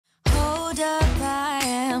Hold up, I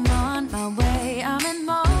am on my way, I'm in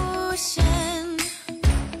motion.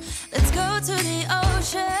 Let's go to the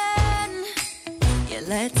ocean. Yeah,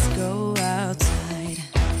 let's go outside.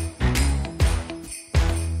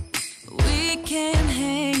 We can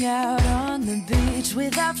hang out on the beach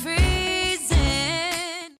without freezing.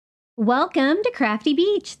 Welcome to Crafty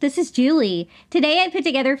Beach. This is Julie. Today I put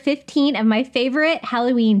together 15 of my favorite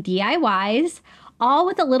Halloween DIYs, all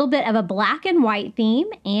with a little bit of a black and white theme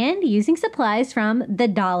and using supplies from the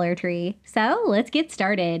Dollar Tree. So let's get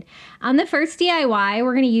started. On the first DIY,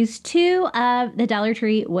 we're going to use 2 of the Dollar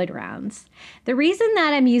Tree wood rounds. The reason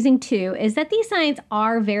that I'm using 2 is that these signs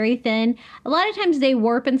are very thin. A lot of times they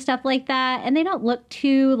warp and stuff like that, and they don't look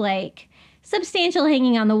too substantial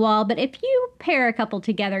hanging on the wall, but if you pair a couple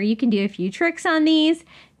together, you can do a few tricks on these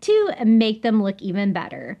to make them look even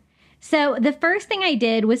better. So the first thing I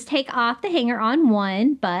did was take off the hanger on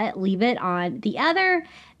one, but leave it on the other.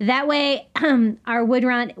 That way our wood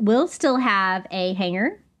round will still have a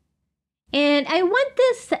hanger. And I want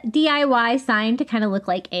this DIY sign to kind of look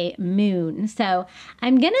like a moon. So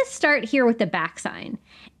I'm going to start here with the back sign.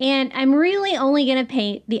 And I'm really only going to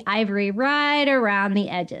paint the ivory right around the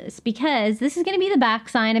edges because this is going to be the back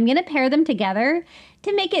sign. I'm going to pair them together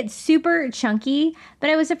to make it super chunky, but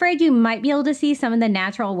I was afraid you might be able to see some of the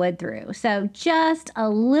natural wood through. So just a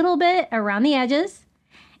little bit around the edges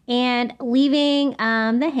and leaving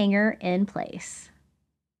the hanger in place.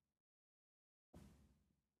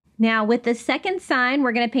 Now with the second sign,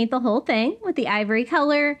 we're going to paint the whole thing with the ivory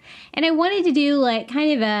color. And I wanted to do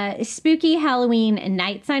kind of a spooky Halloween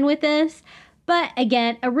night sign with this. But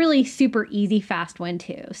again, a really super easy, fast one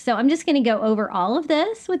too. So I'm just going to go over all of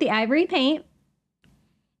this with the ivory paint.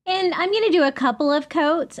 And I'm going to do a couple of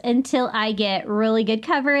coats until I get really good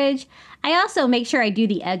coverage. I also make sure I do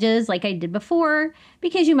the edges like I did before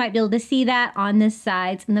because you might be able to see that on the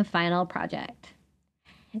sides in the final project.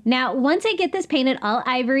 Now, once I get this painted all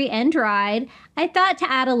ivory and dried, I thought to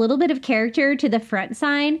add a little bit of character to the front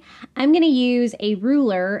sign, I'm going to use a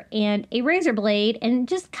ruler and a razor blade and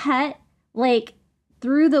just cut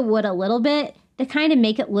through the wood a little bit to kind of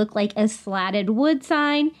make it look like a slatted wood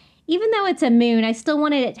sign. Even though it's a moon, I still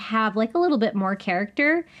wanted it to have a little bit more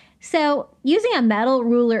character. So using a metal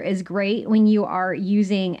ruler is great when you are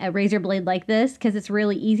using a razor blade like this because it's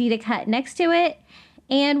really easy to cut next to it.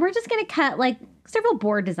 And we're just going to cut several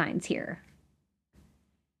board designs here.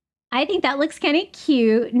 I think that looks kind of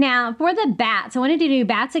cute. Now for the bats, I wanted to do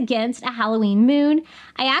bats against a Halloween moon.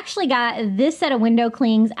 I actually got this set of window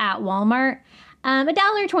clings at Walmart,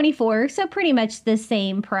 $1.24, so pretty much the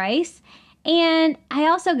same price. And I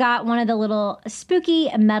also got one of the little spooky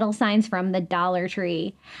metal signs from the Dollar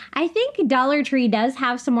Tree. I think Dollar Tree does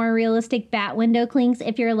have some more realistic bat window clings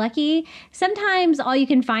if you're lucky. Sometimes all you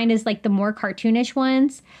can find is the more cartoonish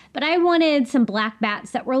ones, but I wanted some black bats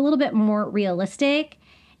that were a little bit more realistic,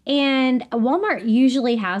 and Walmart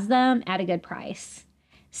usually has them at a good price.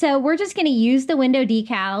 So we're just going to use the window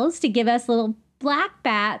decals to give us little black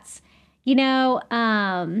bats,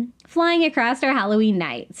 flying across our Halloween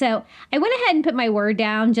night. So I went ahead and put my word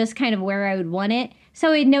down just kind of where I would want it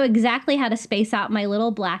so I'd know exactly how to space out my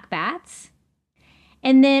little black bats.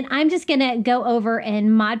 And then I'm just going to go over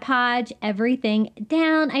and Mod Podge everything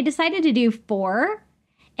down. I decided to do 4,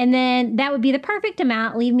 and then that would be the perfect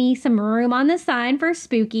amount. Leave me some room on the sign for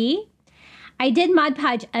spooky. I did Mod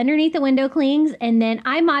Podge underneath the window clings, and then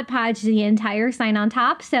I Mod Podged the entire sign on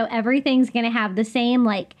top, so everything's going to have the same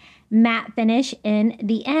matte finish in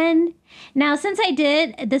the end. Now, since I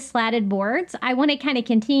did the slatted boards, I want to kind of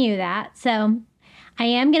continue that. So I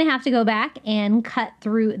am going to have to go back and cut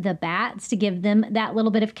through the bats to give them that little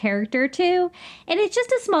bit of character too. And it's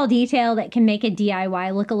just a small detail that can make a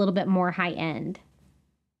DIY look a little bit more high end.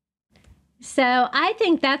 So I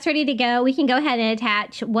think that's ready to go. We can go ahead and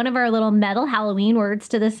attach one of our little metal Halloween words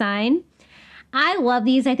to the sign. I love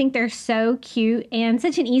these. I think they're so cute and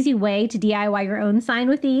such an easy way to DIY your own sign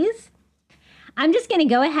with these. I'm just going to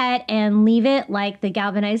go ahead and leave it like the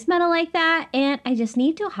galvanized metal like that, and I just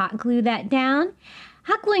need to hot glue that down.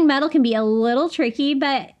 Hot gluing metal can be a little tricky,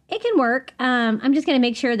 but it can work. I'm just going to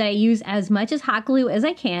make sure that I use as much as hot glue as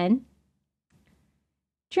I can,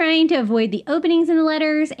 trying to avoid the openings in the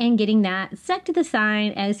letters and getting that stuck to the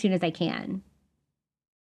sign as soon as I can.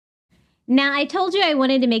 Now, I told you I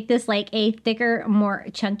wanted to make this a thicker, more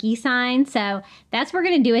chunky sign, so that's what we're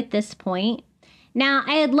going to do at this point. Now,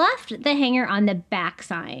 I had left the hanger on the back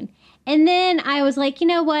sign, and then I was like, you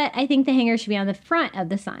know what? I think the hanger should be on the front of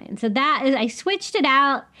the sign. So I switched it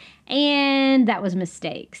out, and that was a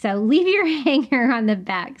mistake. So leave your hanger on the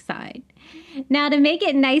back side. Now, to make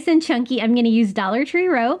it nice and chunky, I'm going to use Dollar Tree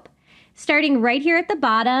rope, starting right here at the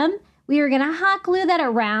bottom we are going to hot glue that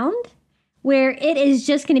around where it is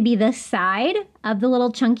just going to be the side of the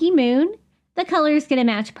little chunky moon. The color is going to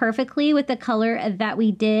match perfectly with the color that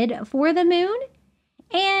we did for the moon,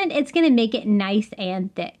 and it's going to make it nice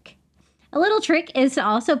and thick. A little trick is to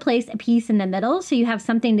also place a piece in the middle so you have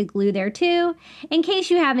something to glue there too, in case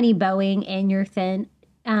you have any bowing in your thin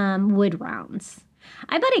wood rounds.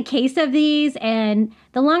 I bought a case of these, and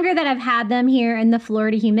the longer that I've had them here in the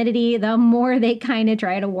Florida humidity, the more they kind of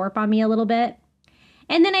try to warp on me a little bit.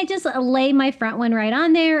 And then I just lay my front one right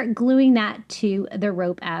on there, gluing that to the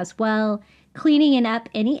rope as well, cleaning up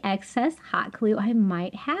any excess hot glue I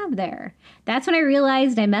might have there. That's when I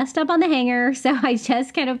realized I messed up on the hanger, so I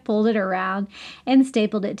just kind of pulled it around and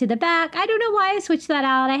stapled it to the back. I don't know why I switched that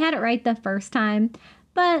out. I had it right the first time,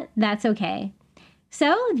 but that's okay.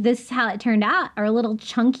 So this is how it turned out, our little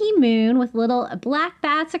chunky moon with little black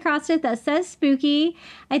bats across it that says spooky.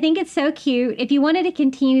 I think it's so cute. If you wanted to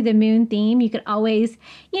continue the moon theme, you could always,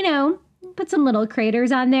 you know, put some little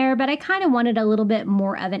craters on there, but I kind of wanted a little bit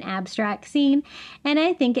more of an abstract scene, and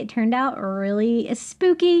I think it turned out really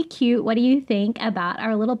spooky cute. What do you think about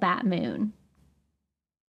our little bat moon?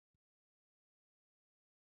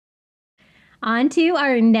 On to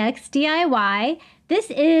our next DIY. This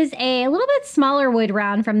is a little bit smaller wood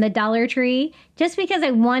round from the Dollar Tree, just because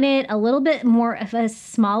I wanted a little bit more of a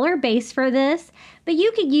smaller base for this, but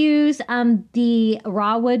you could use the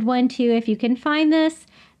raw wood one too if you can find this.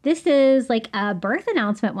 This is like a birth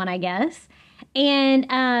announcement one, I guess. And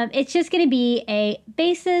it's just going to be a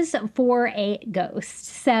basis for a ghost.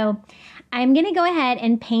 So I'm going to go ahead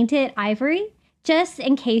and paint it ivory, just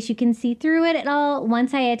in case you can see through it at all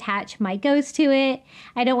once I attach my ghost to it.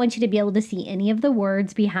 I don't want you to be able to see any of the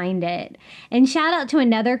words behind it. And shout out to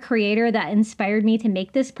another creator that inspired me to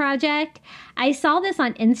make this project. I saw this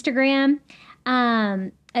on Instagram.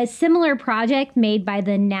 A similar project made by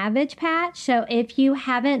the Navage Patch. So if you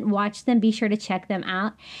haven't watched them, be sure to check them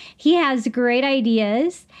out. He has great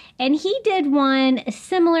ideas, and he did one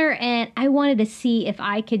similar, and I wanted to see if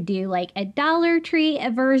I could do like a Dollar Tree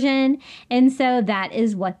version. And so that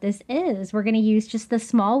is what this is. We're going to use just the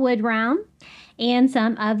small wood round and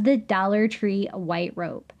some of the Dollar Tree white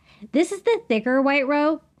rope. This is the thicker white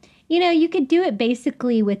rope. You know, you could do it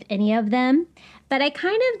basically with any of them, but I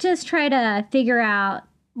kind of just try to figure out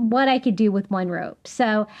what I could do with one rope.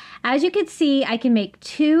 So as you can see, I can make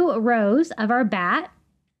 2 rows of our bat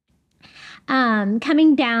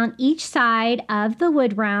coming down each side of the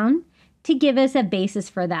wood round to give us a basis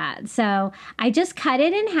for that. So I just cut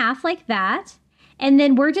it in half like that, and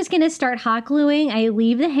then we're just going to start hot gluing. I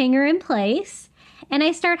leave the hanger in place, and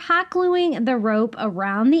I start hot gluing the rope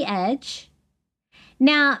around the edge.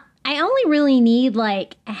 Now I only really need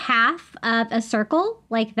like half of a circle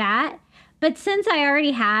like that. But since I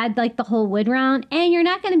already had like the whole wood round, and you're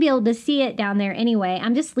not going to be able to see it down there anyway,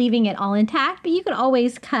 I'm just leaving it all intact. But you could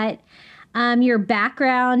always cut your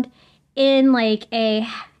background in like a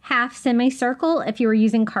half semicircle if you were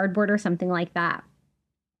using cardboard or something like that.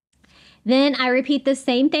 Then I repeat the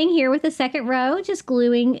same thing here with the second row, just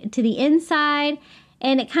gluing to the inside.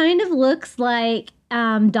 And it kind of looks like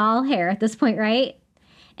doll hair at this point, right?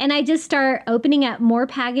 And I just start opening up more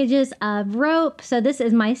packages of rope. So this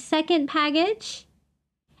is my second package,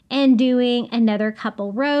 and doing another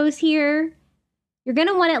couple rows here. You're going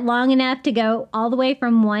to want it long enough to go all the way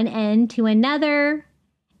from one end to another,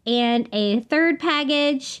 and a third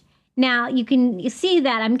package. Now you can see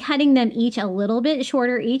that I'm cutting them each a little bit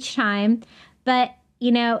shorter each time, but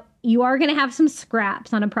you know, you are going to have some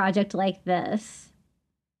scraps on a project like this.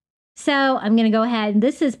 So I'm going to go ahead,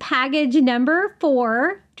 this is package number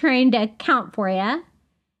 4, trying to count for you,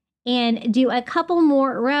 and do a couple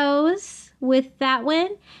more rows with that one.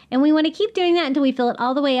 And we want to keep doing that until we fill it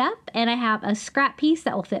all the way up, and I have a scrap piece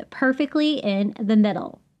that will fit perfectly in the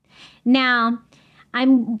middle. Now, I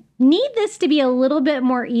need this to be a little bit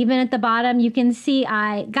more even at the bottom. You can see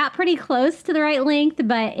I got pretty close to the right length,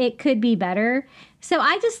 but it could be better. So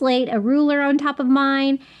I just laid a ruler on top of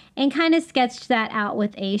mine and kind of sketched that out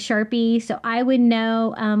with a Sharpie so I would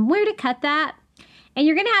know where to cut that. And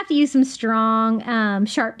you're going to have to use some strong,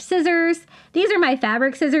 sharp scissors. These are my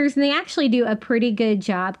fabric scissors, and they actually do a pretty good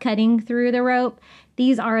job cutting through the rope.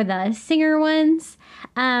 These are the Singer ones.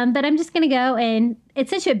 But I'm just going to go, and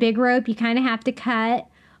it's such a big rope, you kind of have to cut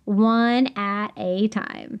one at a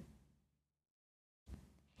time.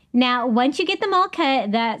 Now, once you get them all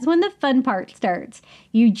cut, that's when the fun part starts.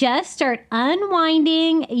 You just start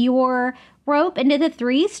unwinding your rope into the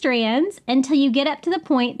 3 strands until you get up to the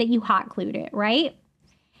point that you hot glued it, right?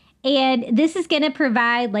 And this is going to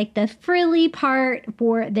provide like the frilly part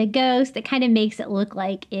for the ghost that kind of makes it look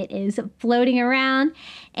like it is floating around.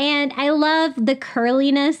 And I love the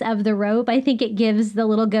curliness of the rope. I think it gives the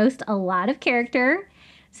little ghost a lot of character.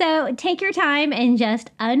 So take your time and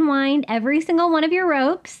just unwind every single one of your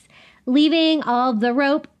ropes, leaving all of the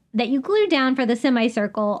rope that you glued down for the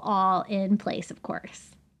semicircle all in place, of course.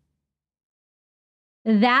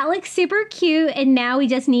 That looks super cute, and now we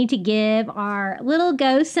just need to give our little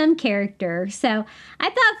ghost some character. So I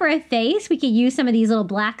thought for a face, we could use some of these little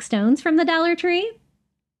black stones from the Dollar Tree.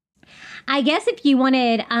 I guess if you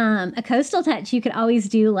wanted a coastal touch, you could always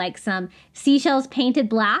do like some seashells painted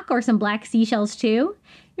black or some black seashells too.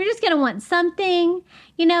 You're just going to want something.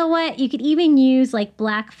 You know what? You could even use like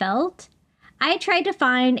black felt. I tried to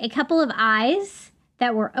find a couple of eyes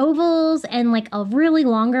that were ovals and like a really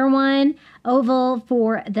longer one, oval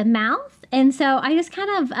for the mouth. And so I just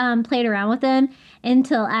kind of played around with them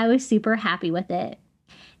until I was super happy with it.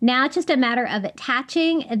 Now it's just a matter of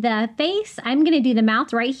attaching the face. I'm going to do the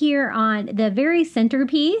mouth right here on the very center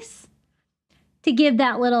piece to give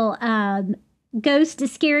that little ghost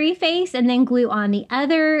scary face, and then glue on the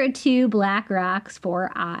other two black rocks for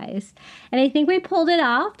eyes. And I think we pulled it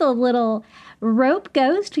off, the little rope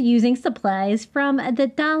ghost using supplies from the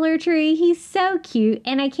Dollar Tree. He's so cute,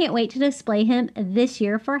 and I can't wait to display him this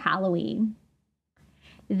year for Halloween.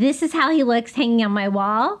 This is how he looks hanging on my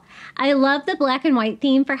wall. I love the black and white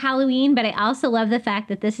theme for Halloween, but I also love the fact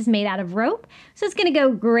that this is made out of rope, so it's going to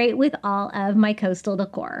go great with all of my coastal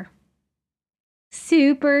decor.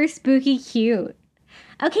 Super spooky cute.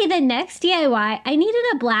 Okay, the next DIY, I needed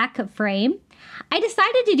a black frame. I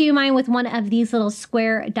decided to do mine with one of these little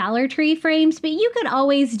square Dollar Tree frames, but you could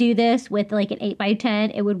always do this with like an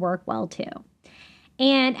 8x10. It would work well too.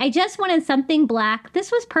 And I just wanted something black.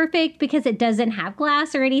 This was perfect because it doesn't have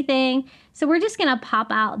glass or anything. So we're just gonna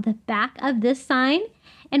pop out the back of this sign,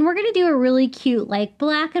 and we're gonna do a really cute like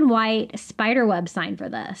black and white spiderweb sign for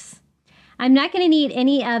this. I'm not going to need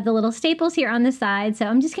any of the little staples here on the side, so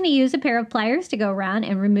I'm just going to use a pair of pliers to go around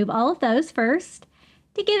and remove all of those first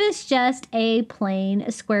to give us just a plain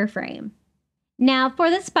square frame. Now for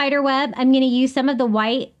the spider web, I'm going to use some of the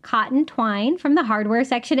white cotton twine from the hardware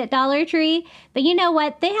section at Dollar Tree, but you know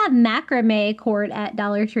what? They have macrame cord at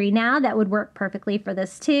Dollar Tree now that would work perfectly for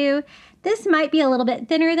this too. This might be a little bit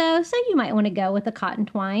thinner though, so you might want to go with the cotton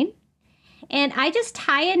twine. And I just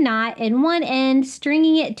tie a knot in one end,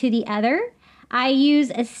 stringing it to the other. I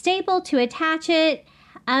use a staple to attach it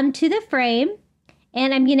to the frame.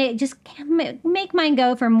 And I'm going to just make mine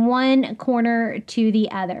go from one corner to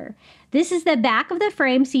the other. This is the back of the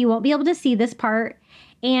frame, so you won't be able to see this part.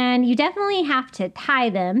 And you definitely have to tie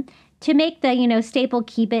them to make the, staple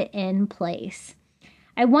keep it in place.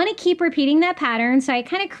 I want to keep repeating that pattern, so I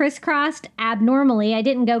kind of crisscrossed abnormally. I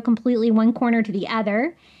didn't go completely one corner to the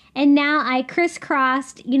other. And now I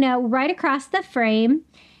crisscrossed, right across the frame.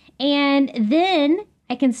 And then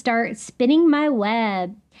I can start spinning my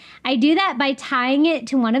web. I do that by tying it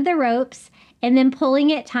to one of the ropes and then pulling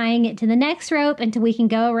it, tying it to the next rope until we can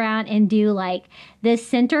go around and do like the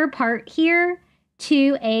center part here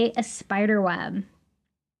to a spider web.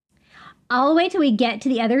 All the way till we get to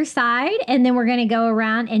the other side, and then we're going to go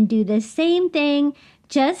around and do the same thing,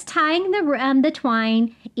 just tying the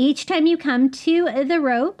twine each time you come to the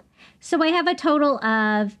rope. So I have a total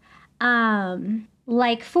of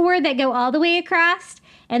like 4 that go all the way across,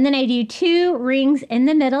 and then I do 2 rings in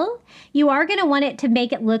the middle. You are going to want it to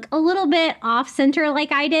make it look a little bit off center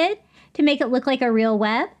like I did, to make it look like a real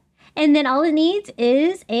web. And then all it needs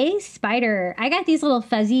is a spider. I got these little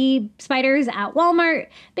fuzzy spiders at Walmart,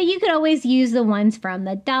 but you could always use the ones from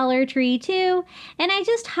the Dollar Tree too. And I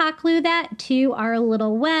just hot glue that to our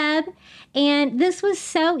little web. And this was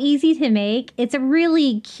so easy to make. It's a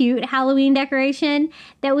really cute Halloween decoration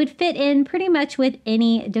that would fit in pretty much with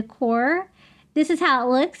any decor. This is how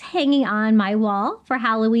it looks hanging on my wall for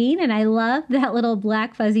Halloween. And I love that little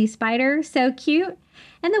black fuzzy spider. So cute.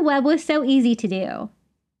 And the web was so easy to do.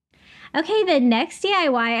 Okay, the next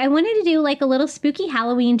DIY, I wanted to do like a little spooky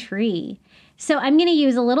Halloween tree. So I'm going to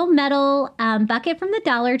use a little metal bucket from the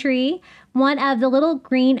Dollar Tree, one of the little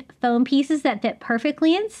green foam pieces that fit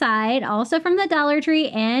perfectly inside, also from the Dollar Tree,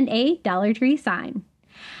 and a Dollar Tree sign.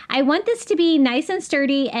 I want this to be nice and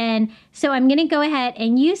sturdy, and so I'm going to go ahead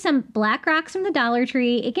and use some black rocks from the Dollar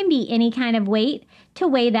Tree. It can be any kind of weight to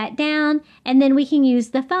weigh that down, and then we can use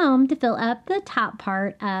the foam to fill up the top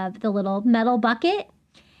part of the little metal bucket.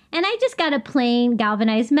 And I just got a plain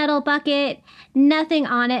galvanized metal bucket, nothing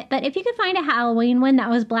on it. But if you could find a Halloween one that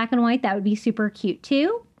was black and white, that would be super cute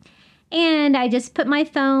too. And I just put my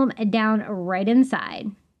foam down right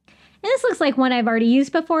inside. And this looks like one I've already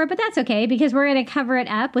used before, but that's okay because we're going to cover it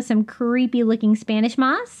up with some creepy looking Spanish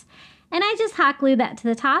moss. And I just hot glue that to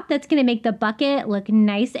the top. That's going to make the bucket look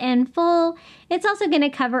nice and full. It's also going to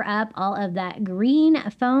cover up all of that green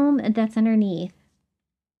foam that's underneath.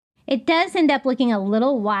 It does end up looking a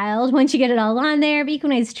little wild once you get it all on there, but you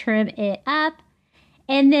can always trim it up.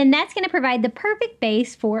 And then that's going to provide the perfect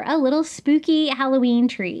base for a little spooky Halloween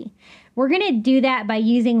tree. We're going to do that by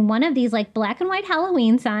using one of these like black and white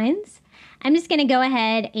Halloween signs. I'm just going to go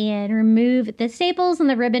ahead and remove the staples and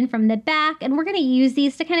the ribbon from the back, and we're going to use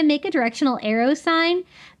these to kind of make a directional arrow sign,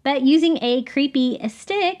 but using a creepy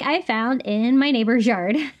stick I found in my neighbor's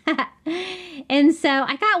yard. And so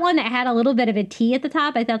I got one that had a little bit of a T at the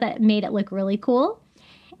top. I thought that made it look really cool.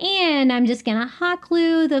 And I'm just going to hot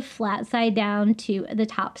glue the flat side down to the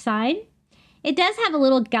top side. It does have a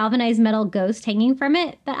little galvanized metal ghost hanging from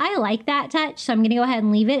it, but I like that touch, so I'm going to go ahead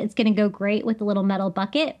and leave it. It's going to go great with the little metal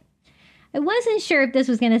bucket. I wasn't sure if this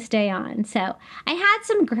was going to stay on, so I had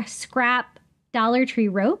some scrap Dollar Tree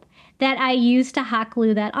rope that I used to hot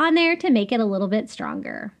glue that on there to make it a little bit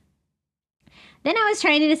stronger. Then I was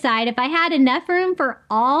trying to decide if I had enough room for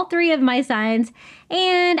all three of my signs,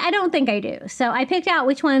 and I don't think I do. So I picked out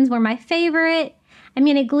which ones were my favorite. I'm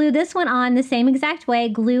going to glue this one on the same exact way,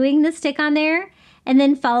 gluing the stick on there, and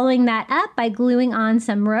then following that up by gluing on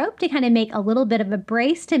some rope to kind of make a little bit of a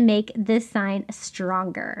brace to make this sign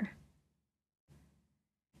stronger.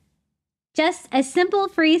 Just a simple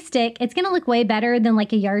free stick. It's going to look way better than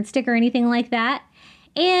like a yardstick or anything like that.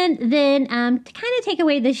 And then to kind of take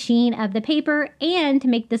away the sheen of the paper and to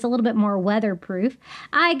make this a little bit more weatherproof,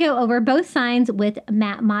 I go over both signs with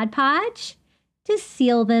matte Mod Podge to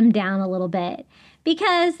seal them down a little bit.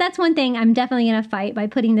 Because that's one thing I'm definitely going to fight by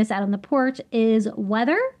putting this out on the porch is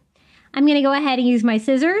weather. I'm going to go ahead and use my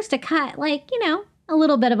scissors to cut a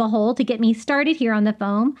little bit of a hole to get me started here on the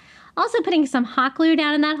foam. Also putting some hot glue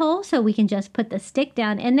down in that hole so we can just put the stick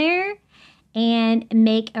down in there and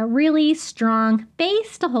make a really strong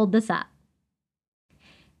base to hold this up.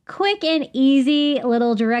 Quick and easy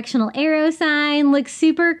little directional arrow sign. Looks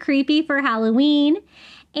super creepy for Halloween.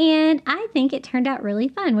 And I think it turned out really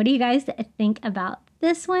fun. What do you guys think about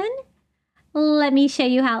this one? Let me show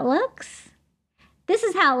you how it looks. This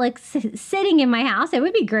is how it looks sitting in my house. It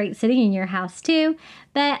would be great sitting in your house too.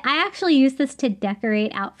 But I actually use this to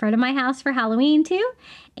decorate out front of my house for Halloween too.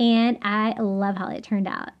 And I love how it turned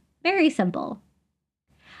out. Very simple.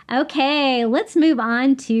 Okay, let's move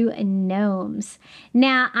on to gnomes.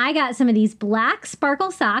 Now, I got some of these black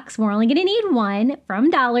sparkle socks. We're only going to need one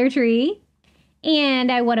from Dollar Tree.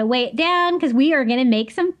 And I want to weigh it down because we are going to make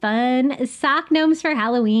some fun sock gnomes for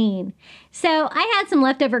Halloween. So I had some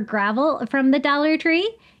leftover gravel from the Dollar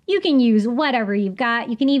Tree. You can use whatever you've got.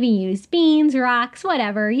 You can even use beans, rocks,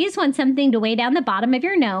 whatever. You just want something to weigh down the bottom of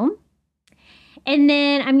your gnome. And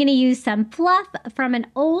then I'm going to use some fluff from an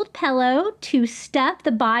old pillow to stuff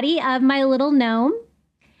the body of my little gnome.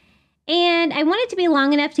 And I want it to be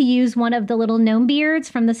long enough to use one of the little gnome beards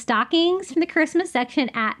from the stockings from the Christmas section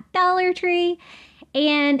at Dollar Tree.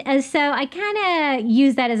 And so I kind of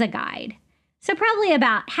use that as a guide. So probably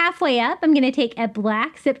about halfway up, I'm going to take a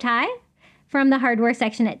black zip tie from the hardware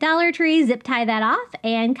section at Dollar Tree, zip tie that off,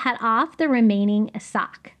 and cut off the remaining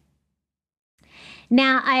sock.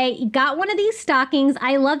 Now, I got one of these stockings.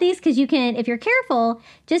 I love these because you can, if you're careful,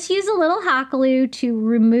 just use a little hot glue to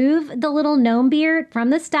remove the little gnome beard from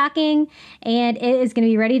the stocking, and it is going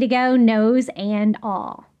to be ready to go, nose and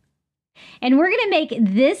all. And we're going to make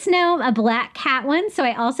this gnome a black cat one, so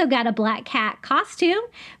I also got a black cat costume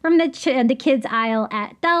from the kids aisle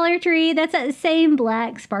at Dollar Tree. That's that same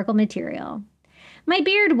black sparkle material. My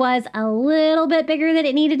beard was a little bit bigger than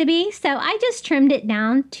it needed to be, so I just trimmed it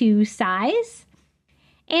down to size.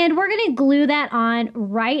 And we're going to glue that on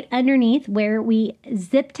right underneath where we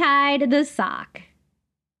zip tied the sock.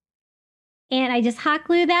 And I just hot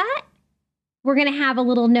glue that. We're going to have a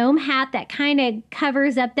little gnome hat that kind of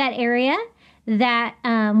covers up that area that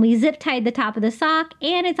we zip tied the top of the sock.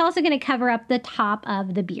 And it's also going to cover up the top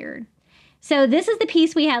of the beard. So this is the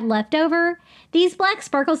piece we had left over. These black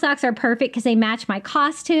sparkle socks are perfect because they match my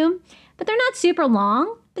costume, but they're not super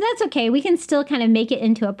long, but that's okay. We can still kind of make it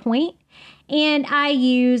into a point. And I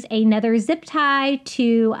use another zip tie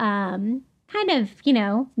to kind of,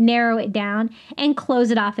 narrow it down and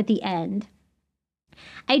close it off at the end.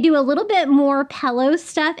 I do a little bit more pillow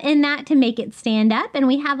stuff in that to make it stand up. And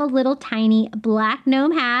we have a little tiny black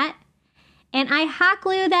gnome hat. And I hot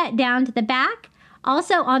glue that down to the back,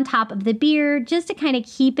 also on top of the beard, just to kind of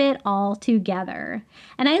keep it all together.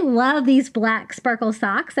 And I love these black sparkle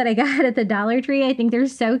socks that I got at the Dollar Tree. I think they're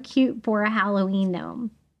so cute for a Halloween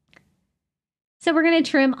gnome. So we're going to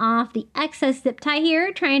trim off the excess zip tie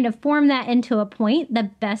here, trying to form that into a point the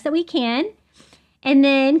best that we can. And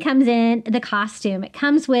then comes in the costume. It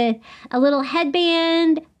comes with a little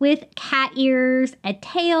headband with cat ears, a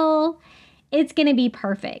tail. It's going to be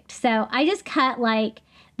perfect. So I just cut like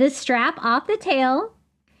the strap off the tail.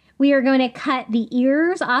 We are going to cut the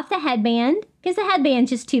ears off the headband because the headband's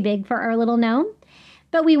just too big for our little gnome.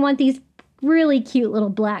 But we want these really cute little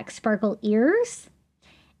black sparkle ears.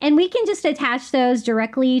 And we can just attach those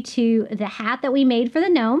directly to the hat that we made for the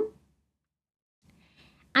gnome.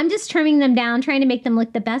 I'm just trimming them down, trying to make them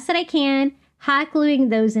look the best that I can, hot gluing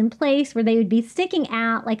those in place where they would be sticking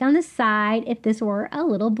out like on the side if this were a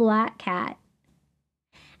little black cat.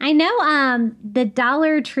 I know the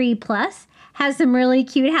Dollar Tree Plus has some really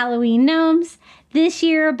cute Halloween gnomes this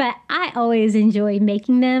year, but I always enjoy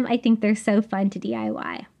making them. I think they're so fun to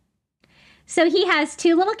DIY. So he has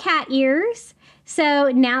two little cat ears. So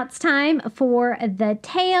now it's time for the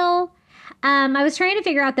tail. I was trying to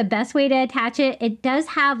figure out the best way to attach it. It does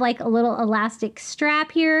have like a little elastic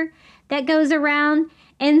strap here that goes around.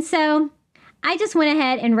 And so I just went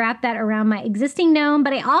ahead and wrapped that around my existing gnome,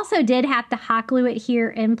 but I also did have to hot glue it here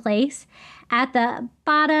in place at the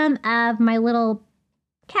bottom of my little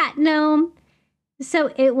cat gnome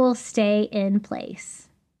so it will stay in place.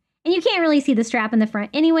 And you can't really see the strap in the front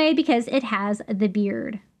anyway because it has the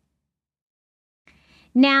beard.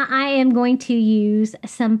 Now I am going to use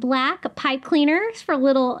some black pipe cleaners for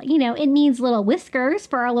little, it needs little whiskers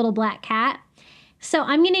for our little black cat. So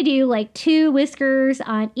I'm going to do like 2 whiskers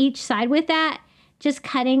on each side with that, just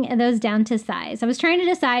cutting those down to size. I was trying to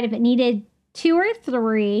decide if it needed 2 or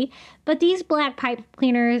 3, but these black pipe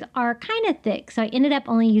cleaners are kind of thick, so I ended up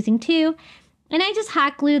only using 2. And I just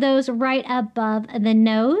hot glue those right above the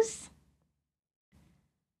nose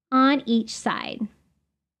on each side.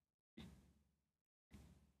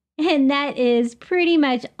 And that is pretty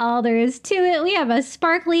much all there is to it. We have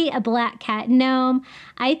a black cat gnome.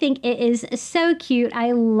 I think it is so cute.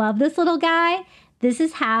 I love this little guy. This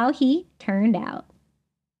is how he turned out.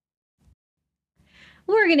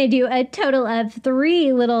 We're going to do a total of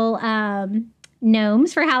 3 little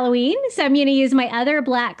gnomes for Halloween. So I'm going to use my other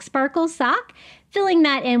black sparkle sock, filling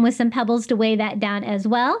that in with some pebbles to weigh that down as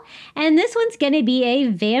well. And this one's going to be a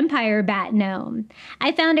vampire bat gnome.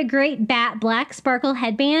 I found a great bat black sparkle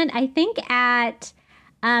headband, I think at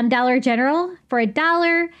Dollar General for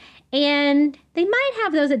 $1. And they might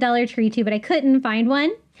have those at Dollar Tree too, but I couldn't find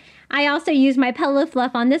one. I also used my pillow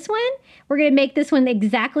fluff on this one. We're going to make this one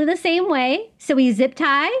exactly the same way. So we zip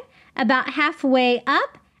tie about halfway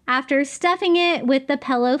up after stuffing it with the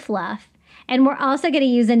pillow fluff. And we're also going to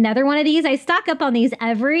use another one of these. I stock up on these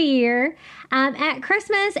every year at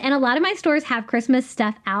Christmas, and a lot of my stores have Christmas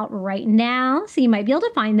stuff out right now, so you might be able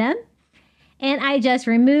to find them. And I just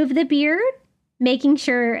remove the beard, making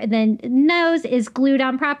sure the nose is glued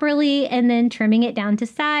on properly, and then trimming it down to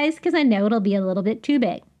size because I know it'll be a little bit too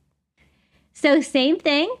big. So same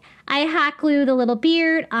thing, I hot glue the little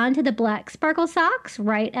beard onto the black sparkle socks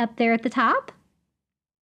right up there at the top.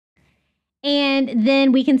 And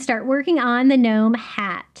then we can start working on the gnome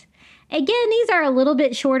hat. Again, these are a little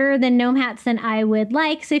bit shorter than gnome hats than I would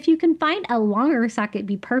like, so if you can find a longer sock, it'd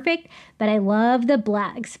be perfect. But I love the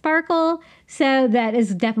black sparkle, so that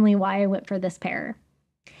is definitely why I went for this pair.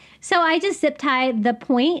 So I just zip tie the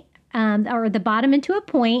point, or the bottom into a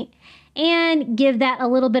point, and give that a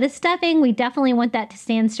little bit of stuffing. We definitely want that to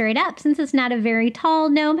stand straight up since it's not a very tall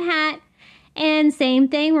gnome hat. And same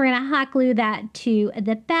thing, we're going to hot glue that to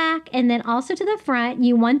the back and then also to the front.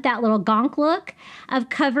 You want that little gonk look of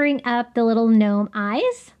covering up the little gnome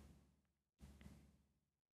eyes.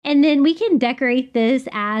 And then we can decorate this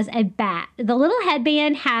as a bat. The little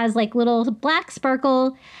headband has like little black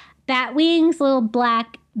sparkle bat wings, little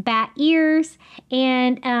black bat ears,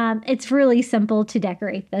 and it's really simple to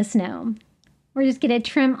decorate this gnome. We're just going to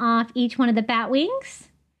trim off each one of the bat wings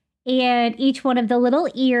and each one of the little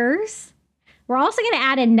ears. We're also going to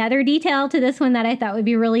add another detail to this one that I thought would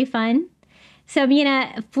be really fun. So I'm going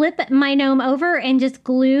to flip my gnome over and just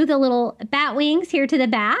glue the little bat wings here to the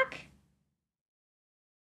back.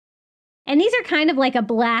 And these are kind of like a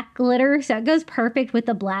black glitter, so it goes perfect with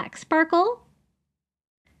the black sparkle.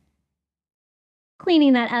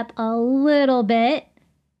 Cleaning that up a little bit.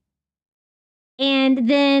 And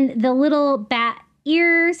then the little bat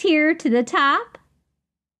ears here to the top.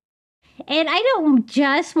 And I don't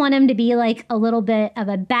just want him to be like a little bit of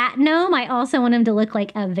a bat gnome. I also want him to look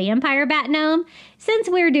like a vampire bat gnome since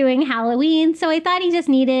we're doing Halloween. So I thought he just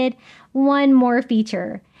needed one more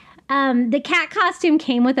feature. The cat costume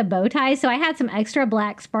came with a bow tie, so I had some extra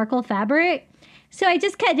black sparkle fabric. So I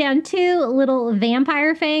just cut down 2 little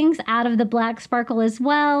vampire fangs out of the black sparkle as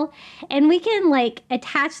well. And we can like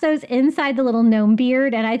attach those inside the little gnome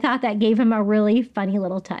beard. And I thought that gave him a really funny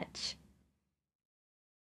little touch.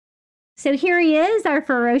 So here he is, our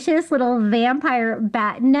ferocious little vampire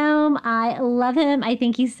bat gnome. I love him. I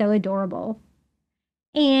think he's so adorable.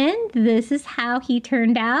 And this is how he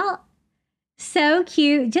turned out. So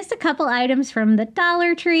cute. Just a couple items from the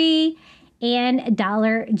Dollar Tree and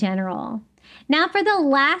Dollar General. Now for the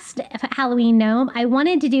last Halloween gnome, I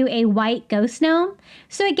wanted to do a white ghost gnome.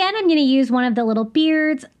 So again, I'm going to use one of the little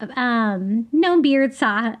beards, gnome beard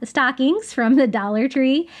stockings from the Dollar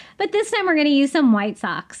Tree. But this time we're going to use some white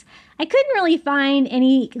socks. I couldn't really find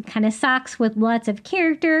any kind of socks with lots of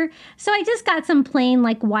character, so I just got some plain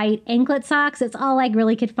like white anklet socks. It's all I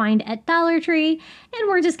really could find at Dollar Tree, and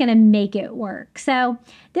we're just gonna make it work. So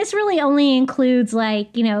this really only includes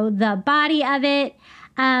like, you know, the body of it,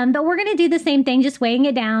 but we're gonna do the same thing, just weighing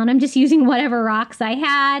it down. I'm just using whatever rocks I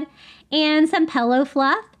had and some pillow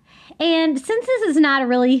fluff. And since this is not a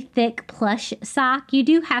really thick plush sock, you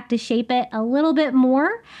do have to shape it a little bit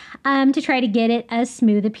more to try to get it a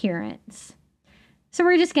smooth appearance. So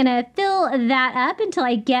we're just gonna fill that up until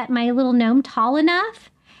I get my little gnome tall enough.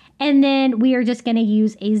 And then we are just gonna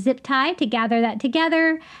use a zip tie to gather that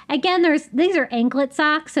together. Again, these are anklet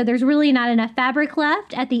socks, so there's really not enough fabric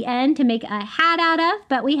left at the end to make a hat out of,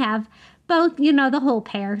 but we have both, you know, the whole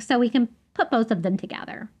pair, so we can put both of them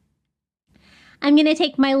together. I'm going to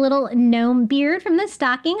take my little gnome beard from the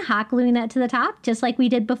stocking, hot gluing that to the top, just like we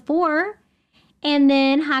did before, and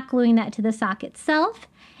then hot gluing that to the sock itself.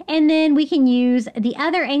 And then we can use the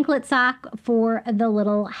other anklet sock for the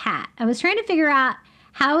little hat. I was trying to figure out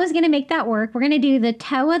how I was going to make that work. We're going to do the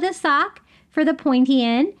toe of the sock for the pointy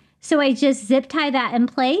end. So I just zip tie that in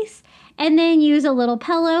place and then use a little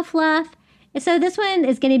pillow fluff. So this one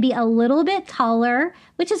is going to be a little bit taller,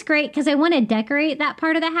 which is great because I want to decorate that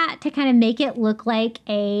part of the hat to kind of make it look like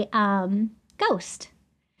a ghost.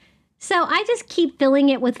 So I just keep filling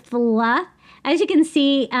it with fluff. As you can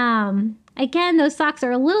see, again, those socks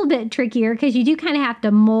are a little bit trickier because you do kind of have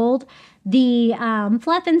to mold the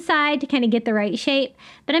fluff inside to kind of get the right shape.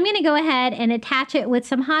 But I'm going to go ahead and attach it with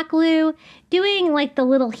some hot glue, doing like the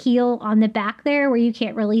little heel on the back there where you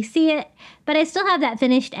can't really see it. But I still have that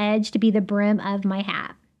finished edge to be the brim of my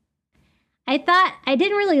hat. I thought I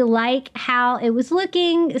didn't really like how it was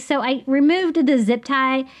looking, so I removed the zip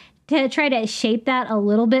tie to try to shape that a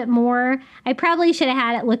little bit more. I probably should have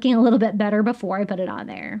had it looking a little bit better before I put it on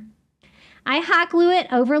there. I hot glue it,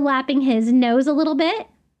 overlapping his nose a little bit,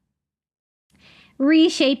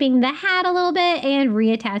 reshaping the hat a little bit, and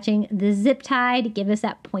reattaching the zip tie to give us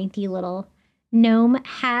that pointy little gnome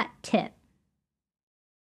hat tip.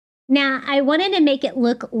 Now, I wanted to make it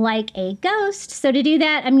look like a ghost, so to do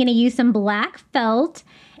that, I'm going to use some black felt,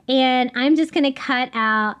 and I'm just going to cut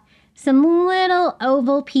out some little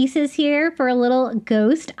oval pieces here for little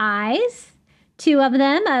ghost eyes. 2 of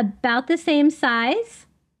them, about the same size.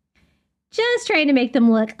 Just trying to make them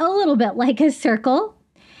look a little bit like a circle.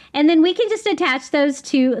 And then we can just attach those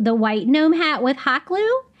to the white gnome hat with hot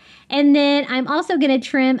glue. And then I'm also going to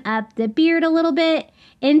trim up the beard a little bit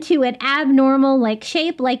into an abnormal like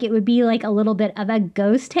shape, like it would be like a little bit of a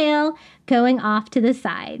ghost tail going off to the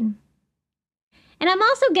side. And I'm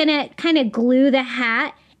also going to kind of glue the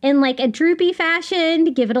hat in like a droopy fashion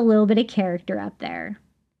to give it a little bit of character up there.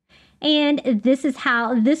 And this is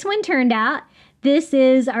how this one turned out. This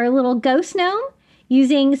is our little ghost gnome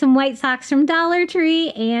using some white socks from Dollar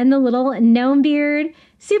Tree and the little gnome beard.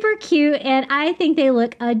 Super cute, and I think they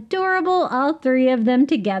look adorable, all 3 of them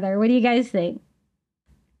together. What do you guys think?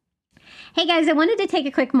 Hey guys, I wanted to take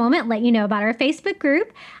a quick moment and let you know about our Facebook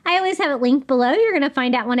group. I always have it linked below. You're going to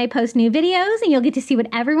find out when I post new videos, and you'll get to see what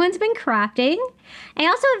everyone's been crafting. I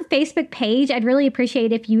also have a Facebook page. I'd really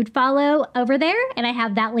appreciate if you'd follow over there, and I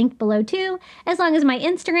have that linked below too, as long as my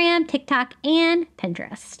Instagram, TikTok, and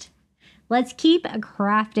Pinterest. Let's keep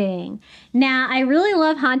crafting. Now, I really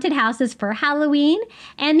love haunted houses for Halloween,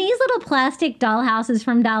 and these little plastic doll houses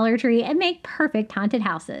from Dollar Tree make perfect haunted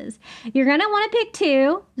houses. You're gonna wanna pick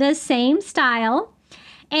 2, the same style,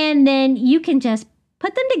 and then you can just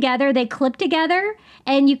put them together. They clip together,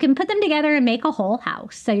 and you can put them together and make a whole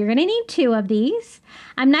house. So you're gonna need 2 of these.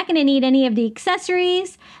 I'm not gonna need any of the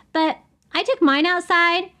accessories, but I took mine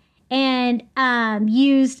outside and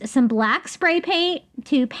used some black spray paint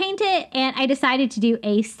to paint it, and I decided to do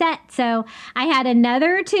a set. So I had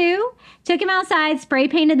another 2, took them outside, spray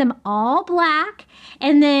painted them all black,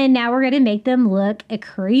 and then now we're gonna make them look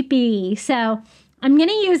creepy. So I'm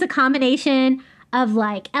gonna use a combination of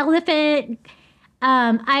like elephant,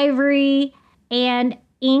 ivory, and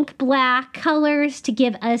ink black colors to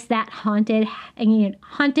give us that haunted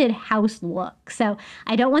house look. So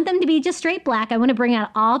I don't want them to be just straight black. I want to bring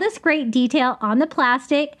out all this great detail on the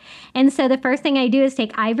plastic. And so the first thing I do is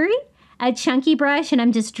take ivory, a chunky brush, and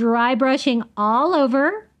I'm just dry brushing all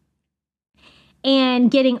over and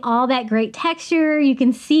getting all that great texture. You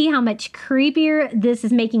can see how much creepier this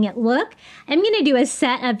is making it look. I'm going to do a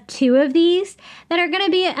set of 2 of these that are going to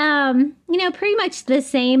be, pretty much the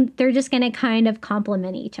same. They're just going to kind of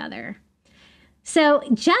complement each other. So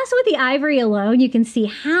just with the ivory alone, you can see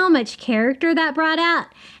how much character that brought out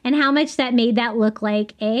and how much that made that look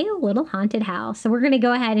like a little haunted house. So we're going to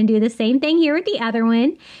go ahead and do the same thing here with the other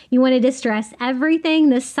one. You want to distress everything,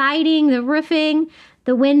 the siding, the roofing,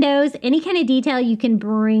 the windows, any kind of detail, you can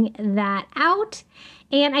bring that out.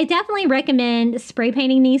 And I definitely recommend spray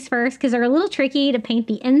painting these first because they're a little tricky to paint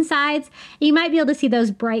the insides. You might be able to see those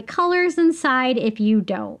bright colors inside if you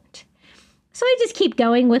don't. So I just keep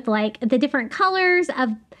going with like the different colors of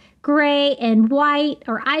gray and white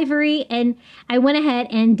or ivory. And I went ahead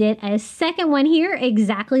and did a second one here,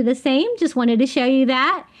 exactly the same. Just wanted to show you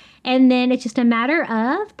that. And then it's just a matter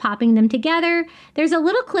of popping them together. There's a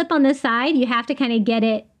little clip on the side. You have to kind of get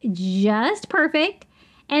it just perfect,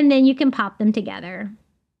 and then you can pop them together.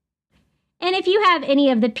 And if you have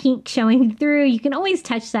any of the pink showing through, you can always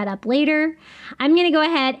touch that up later. I'm going to go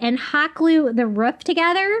ahead and hot glue the roof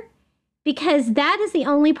together because that is the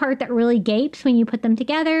only part that really gapes when you put them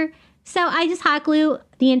together. So I just hot glue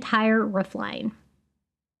the entire roof line.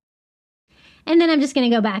 And then I'm just going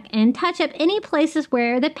to go back and touch up any places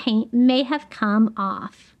where the paint may have come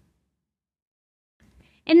off.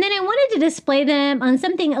 And then I wanted to display them on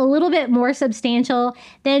something a little bit more substantial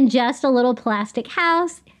than just a little plastic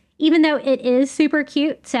house, even though it is super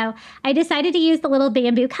cute. So I decided to use the little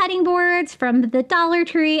bamboo cutting boards from the Dollar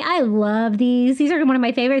Tree. I love these. These are one of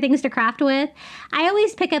my favorite things to craft with. I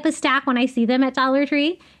always pick up a stack when I see them at Dollar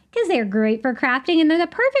Tree because they're great for crafting and they're the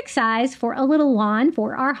perfect size for a little lawn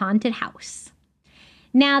for our haunted house.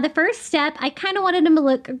 Now, the first step, I kind of wanted them to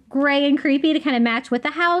look gray and creepy to kind of match with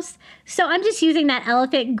the house. So I'm just using that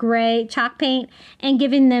elephant gray chalk paint and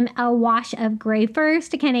giving them a wash of gray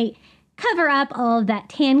first to kind of cover up all of that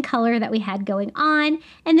tan color that we had going on.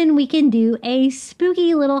 And then we can do a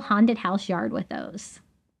spooky little haunted house yard with those.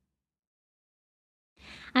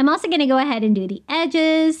 I'm also going to go ahead and do the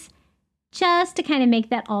edges just to kind of make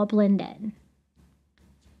that all blend in.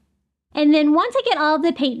 And then once I get all of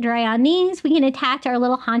the paint dry on these, we can attach our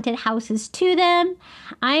little haunted houses to them.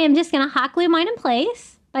 I am just going to hot glue mine in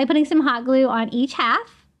place by putting some hot glue on each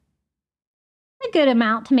half. A good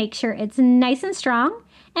amount to make sure it's nice and strong.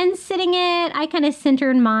 And sitting it, I kind of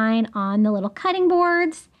centered mine on the little cutting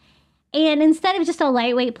boards. And instead of just a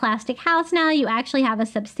lightweight plastic house now, you actually have a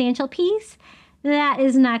substantial piece. That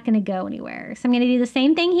is not going to go anywhere. So I'm going to do the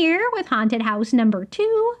same thing here with haunted house number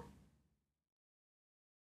 2.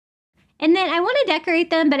 And then I want to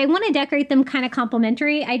decorate them, but I want to decorate them kind of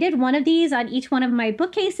complimentary. I did one of these on each one of my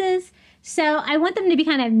bookcases, so I want them to be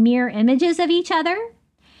kind of mirror images of each other.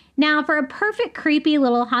 Now, for a perfect creepy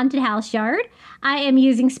little haunted house yard, I am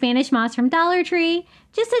using Spanish moss from Dollar Tree,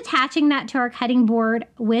 just attaching that to our cutting board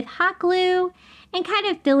with hot glue and kind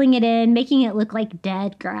of filling it in, making it look like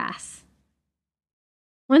dead grass.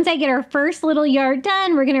 Once I get our first little yard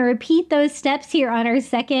done, we're going to repeat those steps here on our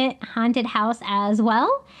second haunted house as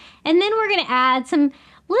well. And then we're going to add some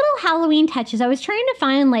little Halloween touches. I was trying to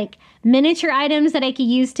find like miniature items that I could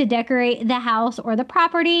use to decorate the house or the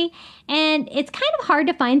property. And it's kind of hard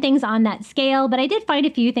to find things on that scale, but I did find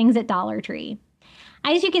a few things at Dollar Tree.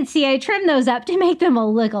 As you can see, I trimmed those up to make them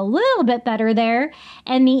look a little bit better there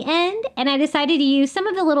in the end. And I decided to use some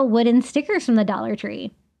of the little wooden stickers from the Dollar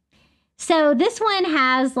Tree. So this one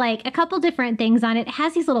has like a couple different things on it. It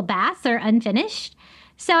has these little bats that are unfinished.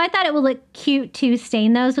 So I thought it would look cute to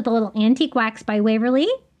stain those with a little antique wax by Waverly.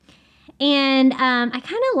 And I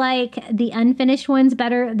kind of like the unfinished ones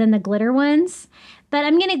better than the glitter ones. But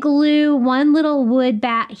I'm going to glue one little wood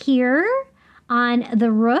bat here on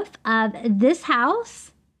the roof of this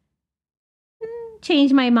house.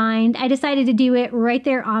 Changed my mind. I decided to do it right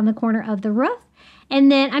there on the corner of the roof. And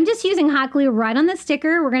then I'm just using hot glue right on the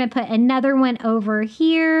sticker. We're going to put another one over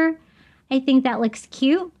here. I think that looks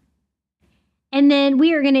cute. And then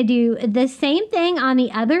we are going to do the same thing on the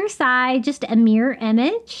other side, just a mirror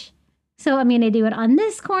image. So I'm going to do it on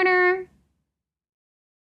this corner.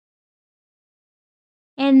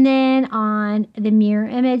 And then on the mirror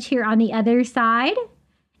image here on the other side.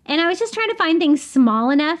 And I was just trying to find things small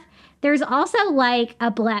enough. There's also like a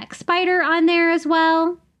black spider on there as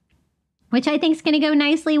well. which I think is going to go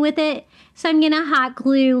nicely with it. So I'm going to hot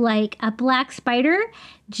glue like a black spider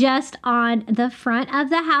just on the front of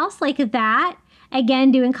the house like that.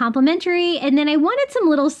 Again, doing complementary. And then I wanted some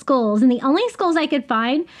little skulls, and the only skulls I could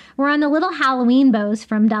find were on the little Halloween bows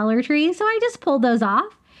from Dollar Tree. So I just pulled those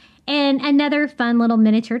off. And another fun little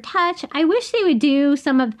miniature touch. I wish they would do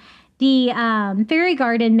some of the fairy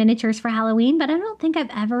garden miniatures for Halloween, but I don't think I've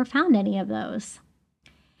ever found any of those.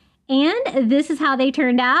 And this is how they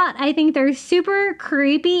turned out. I think they're super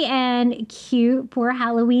creepy and cute for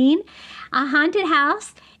Halloween. A haunted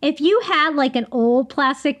house. If you had like an old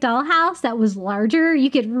plastic dollhouse that was larger, you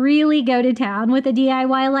could really go to town with a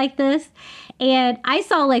DIY like this. And I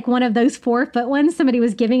saw like one of those 4-foot ones somebody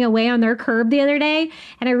was giving away on their curb the other day,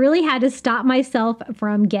 and I really had to stop myself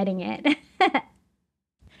from getting it.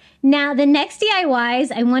 Now, the next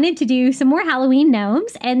DIYs, I wanted to do some more Halloween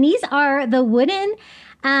gnomes, and these are the wooden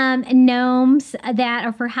gnomes that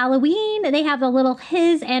are for Halloween. They have the little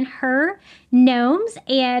his and her gnomes,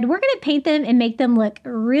 and we're going to paint them and make them look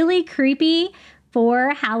really creepy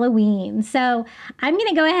for Halloween. So I'm going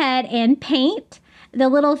to go ahead and paint the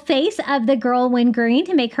little face of the girl in green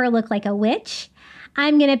to make her look like a witch.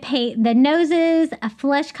 I'm going to paint the noses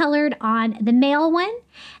flesh colored on the male one.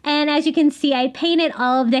 And as you can see, I painted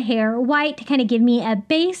all of the hair white to kind of give me a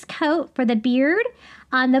base coat for the beard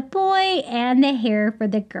on the boy and the hair for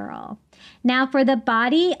the girl. Now for the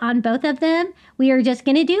body on both of them, we are just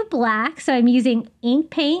going to do black. So I'm using ink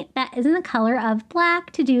paint that is in the color of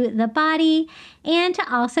black to do the body and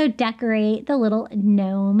to also decorate the little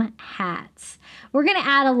gnome hats. We're going to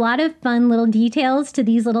add a lot of fun little details to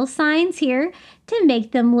these little signs here to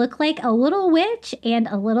make them look like a little witch and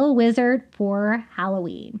a little wizard for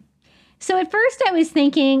Halloween. So at first I was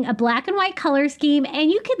thinking a black and white color scheme,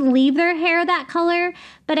 and you could leave their hair that color,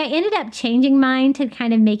 but I ended up changing mine to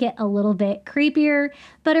kind of make it a little bit creepier.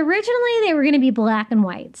 But originally they were going to be black and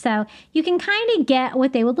white, so you can kind of get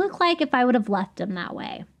what they would look like if I would have left them that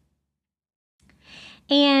way.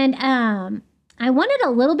 And I wanted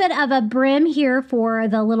a little bit of a brim here for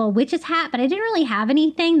the little witch's hat, but I didn't really have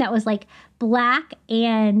anything that was like black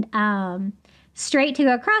and straight to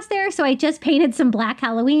go across there. So I just painted some black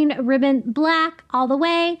Halloween ribbon black all the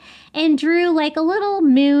way and drew like a little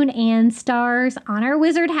moon and stars on our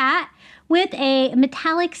wizard hat with a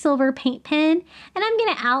metallic silver paint pen. And I'm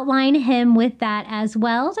going to outline him with that as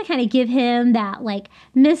well to kind of give him that like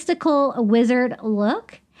mystical wizard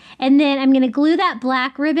look. And then I'm going to glue that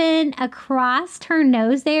black ribbon across her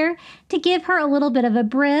nose there to give her a little bit of a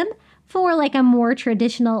brim for like a more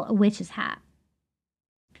traditional witch's hat.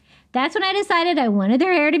 That's when I decided I wanted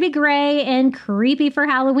their hair to be gray and creepy for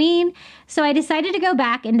Halloween. So I decided to go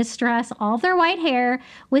back and distress all of their white hair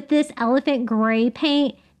with this elephant gray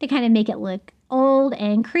paint to kind of make it look old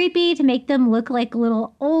and creepy, to make them look like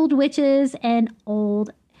little old witches and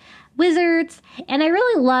old wizards. And I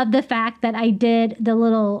really love the fact that I did the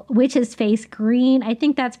little witch's face green. I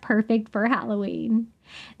think that's perfect for Halloween.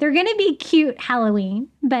 They're going to be cute Halloween,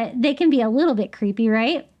 but they can be a little bit creepy,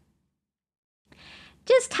 right?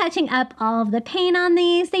 Just touching up all of the paint on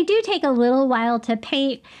these. They do take a little while to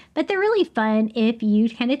paint, but they're really fun if you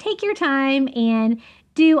kind of take your time and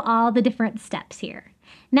do all the different steps here.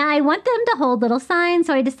 Now I want them to hold little signs,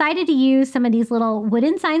 so I decided to use some of these little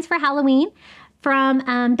wooden signs for Halloween. From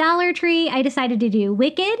Dollar Tree, I decided to do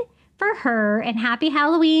Wicked for her and Happy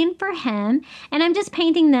Halloween for him. And I'm just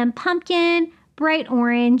painting them pumpkin, bright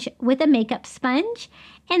orange with a makeup sponge.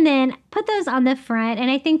 And then put those on the front. And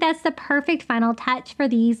I think that's the perfect final touch for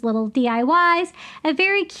these little DIYs. A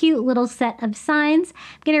very cute little set of signs.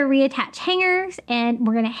 I'm going to reattach hangers and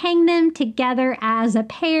we're going to hang them together as a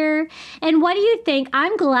pair. And what do you think?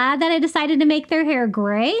 I'm glad that I decided to make their hair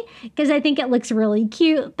gray because I think it looks really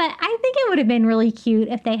cute. But I think it would have been really cute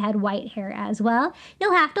if they had white hair as well.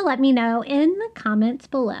 You'll have to let me know in the comments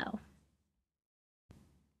below.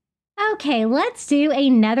 Okay, let's do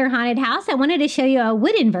another haunted house. I wanted to show you a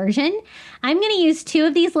wooden version. I'm going to use 2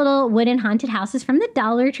 of these little wooden haunted houses from the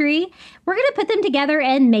Dollar Tree. We're going to put them together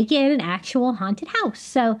and make it an actual haunted house.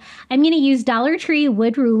 So I'm going to use Dollar Tree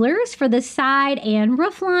wood rulers for the side and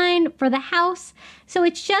roof line for the house. So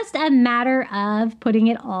it's just a matter of putting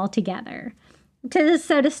it all together.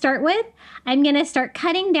 So to start with, I'm going to start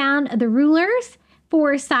cutting down the rulers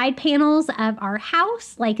for side panels of our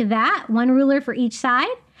house like that. 1 ruler for each side.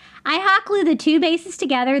 I hot glue the 2 bases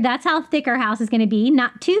together. That's how thick our house is going to be,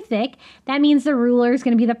 not too thick. That means the ruler is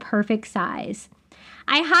going to be the perfect size.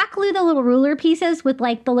 I hot glue the little ruler pieces with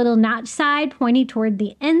like the little notch side pointing toward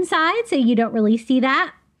the inside so you don't really see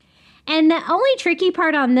that. And the only tricky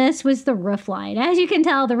part on this was the roof line. As you can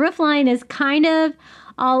tell, the roof line is kind of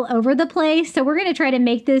all over the place. So we're going to try to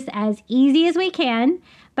make this as easy as we can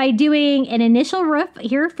by doing an initial roof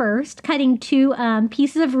here first, cutting 2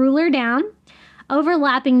 pieces of ruler down,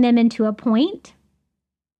 overlapping them into a point,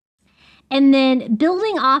 and then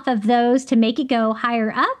building off of those to make it go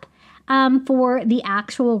higher up for the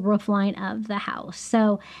actual roof line of the house.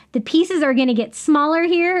 So the pieces are going to get smaller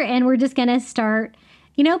here, and we're just going to start,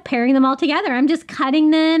 you know, pairing them all together. I'm just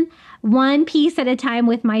cutting them 1 piece at a time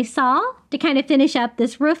with my saw to kind of finish up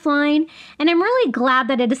this roof line. And I'm really glad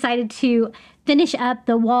that I decided to finish up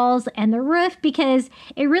the walls and the roof because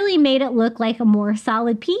it really made it look like a more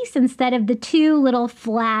solid piece instead of the 2 little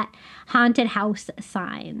flat haunted house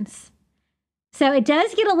signs. So it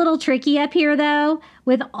does get a little tricky up here though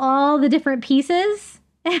with all the different pieces,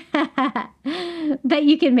 but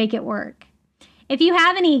you can make it work. If you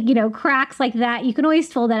have any, you know, cracks like that, you can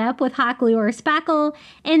always fill that up with hot glue or spackle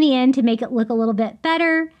in the end to make it look a little bit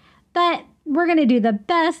better. But we're going to do the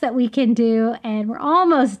best that we can do, and we're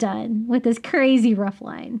almost done with this crazy roof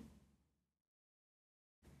line.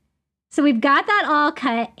 So we've got that all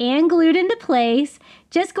cut and glued into place,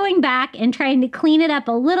 just going back and trying to clean it up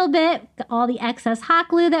a little bit, all the excess hot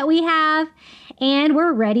glue that we have, and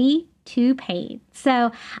we're ready to paint.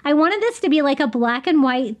 So I wanted this to be like a black and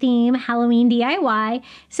white theme Halloween DIY.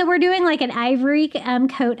 So we're doing like an ivory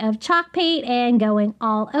coat of chalk paint and going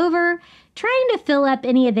all over, trying to fill up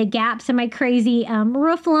any of the gaps in my crazy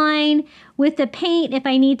roof line with the paint if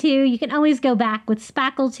I need to. You can always go back with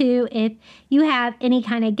spackle too if you have any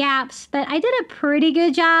kind of gaps, but I did a pretty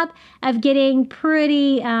good job of getting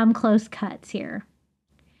pretty close cuts here.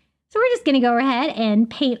 So we're just going to go ahead and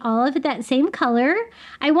paint all of it that same color.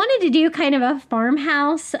 I wanted to do kind of a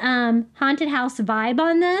farmhouse, haunted house vibe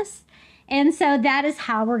on this. And so that is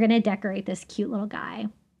how we're going to decorate this cute little guy.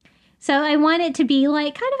 So I want it to be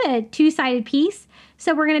like kind of a 2-sided piece.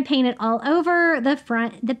 So we're going to paint it all over the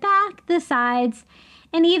front, the back, the sides,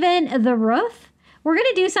 and even the roof. We're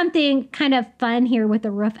going to do something kind of fun here with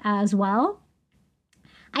the roof as well.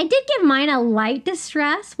 I did give mine a light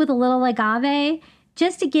distress with a little agave,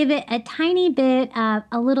 just to give it a tiny bit of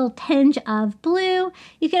a little tinge of blue.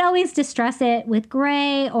 You could always distress it with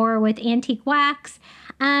gray or with antique wax.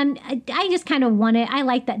 I just kind of want it. I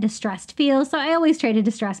like that distressed feel, so I always try to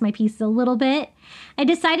distress my pieces a little bit. I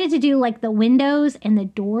decided to do like the windows and the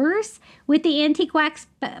doors with the antique wax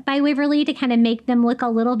by Waverly to kind of make them look a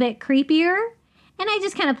little bit creepier. And I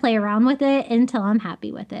just kind of play around with it until I'm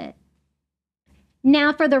happy with it.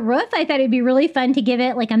 Now for the roof, I thought it'd be really fun to give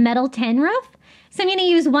it like a metal tin roof. So I'm going to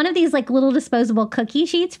use one of these like little disposable cookie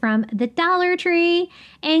sheets from the Dollar Tree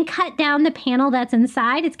and cut down the panel that's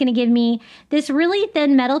inside. It's going to give me this really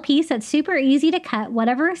thin metal piece that's super easy to cut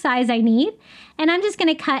whatever size I need. And I'm just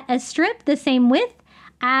going to cut a strip the same width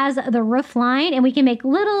as the roof line, and we can make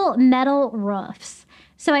little metal roofs.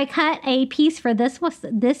 So I cut a piece for this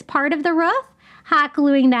part of the roof, hot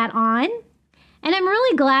gluing that on. And I'm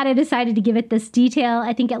really glad I decided to give it this detail.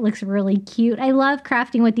 I think it looks really cute. I love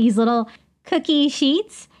crafting with these little cookie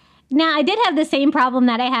sheets. Now, I did have the same problem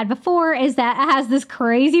that I had before, is that it has this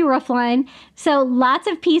crazy roof line. So lots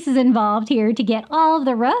of pieces involved here to get all of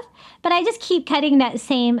the roof. But I just keep cutting that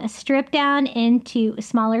same strip down into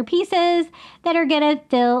smaller pieces that are going to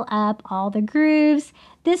fill up all the grooves.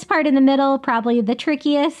 This part in the middle, probably the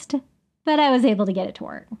trickiest, but I was able to get it to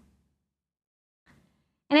work.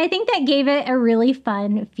 And I think that gave it a really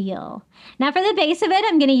fun feel. Now for the base of it,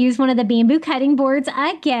 I'm going to use one of the bamboo cutting boards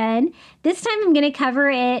again. This time I'm going to cover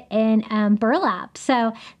it in burlap.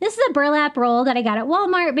 So this is a burlap roll that I got at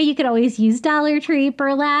Walmart, but you could always use Dollar Tree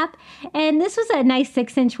burlap. And this was a nice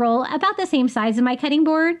 6-inch roll, about the same size as my cutting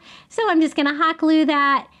board. So I'm just going to hot glue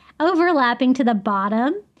that overlapping to the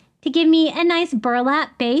bottom to give me a nice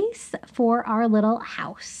burlap base for our little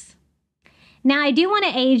house. Now, I do want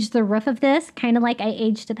to age the roof of this, kind of like I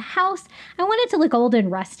aged the house. I want it to look old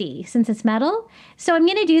and rusty since it's metal. So I'm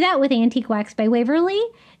going to do that with Antique Wax by Waverly,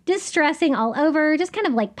 distressing all over, just kind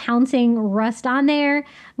of like pouncing rust on there,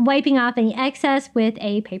 wiping off any excess with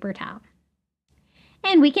a paper towel.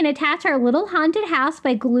 And we can attach our little haunted house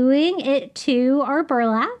by gluing it to our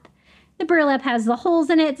burlap. The burlap has the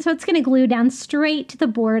holes in it, so it's going to glue down straight to the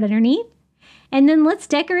board underneath. And then let's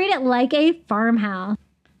decorate it like a farmhouse.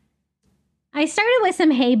 I started with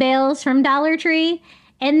some hay bales from Dollar Tree,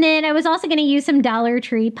 and then I was also going to use some Dollar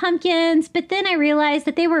Tree pumpkins, but then I realized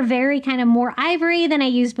that they were very kind of more ivory than I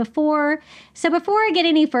used before. So before I get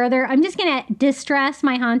any further, I'm just going to distress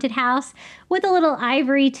my haunted house with a little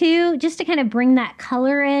ivory too, just to kind of bring that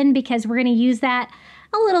color in, because we're going to use that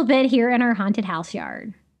a little bit here in our haunted house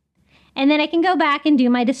yard. And then I can go back and do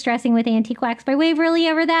my distressing with Antique Wax by Waverly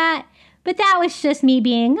over that. But that was just me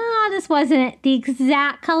being, this wasn't the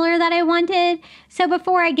exact color that I wanted. So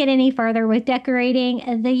before I get any further with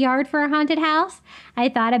decorating the yard for a haunted house, I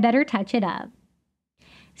thought I better touch it up.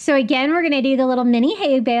 So again, we're going to do the little mini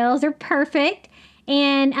hay bales. They're perfect.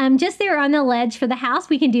 And just there on the ledge for the house,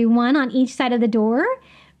 we can do one on each side of the door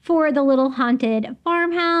for the little haunted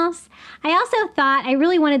farmhouse. I also thought I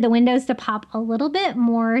really wanted the windows to pop a little bit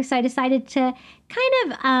more, so I decided to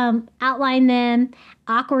kind of outline them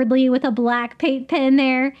awkwardly with a black paint pen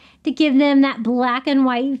there to give them that black and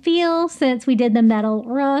white feel since we did the metal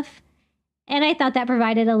roof. And I thought that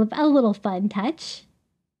provided a little fun touch.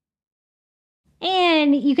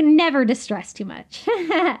 And you can never distress too much.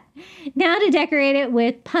 Now to decorate it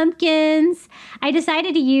with pumpkins. I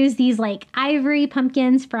decided to use these like ivory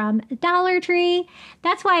pumpkins from Dollar Tree.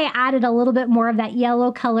 That's why I added a little bit more of that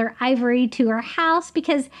yellow color ivory to our house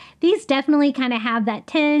because these definitely kind of have that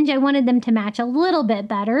tinge. I wanted them to match a little bit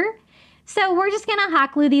better. So we're just gonna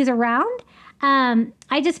hot glue these around.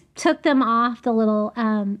 I just took them off the little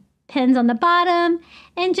pins on the bottom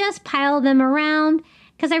and just piled them around,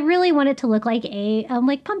 because I really want it to look like a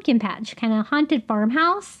like pumpkin patch, kind of haunted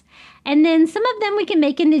farmhouse. And then some of them we can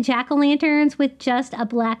make into jack-o'-lanterns with just a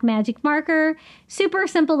black magic marker. Super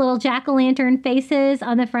simple little jack-o'-lantern faces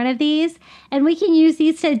on the front of these. And we can use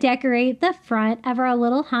these to decorate the front of our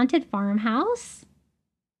little haunted farmhouse.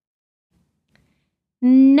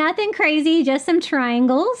 Nothing crazy, just some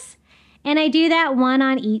triangles. And I do that one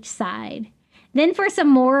on each side. Then for some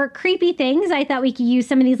more creepy things, I thought we could use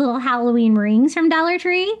some of these little Halloween rings from Dollar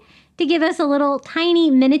Tree to give us a little tiny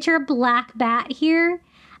miniature black bat here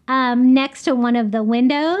next to one of the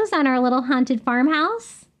windows on our little haunted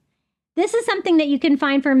farmhouse. This is something that you can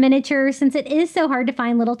find for miniature since it is so hard to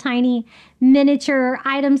find little tiny miniature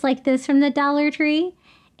items like this from the Dollar Tree.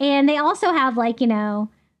 And they also have like,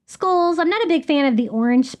 skulls. I'm not a big fan of the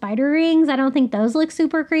orange spider rings. I don't think those look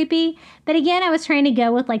super creepy. But again, I was trying to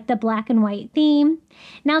go with like the black and white theme.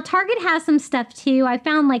 Now Target has some stuff too. I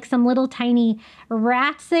found like some little tiny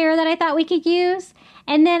rats there that I thought we could use.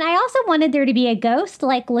 And then I also wanted there to be a ghost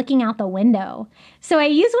like looking out the window. So I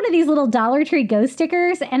used one of these little Dollar Tree ghost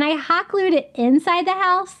stickers and I hot glued it inside the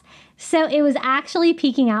house. So it was actually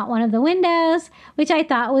peeking out one of the windows, which I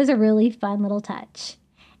thought was a really fun little touch.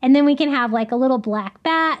 And then we can have like a little black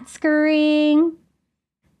bat scurrying.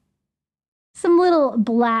 Some little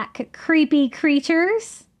black creepy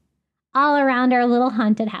creatures all around our little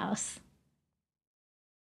haunted house.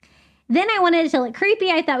 Then I wanted it to look creepy.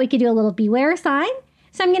 I thought we could do a little beware sign.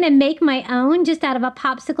 So I'm going to make my own just out of a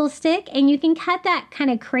popsicle stick. And you can cut that kind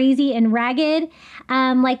of crazy and ragged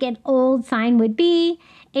like an old sign would be.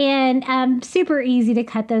 And super easy to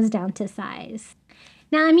cut those down to size.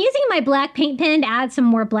 Now I'm using my black paint pen to add some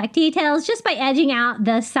more black details just by edging out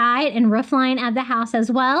the side and roof line of the house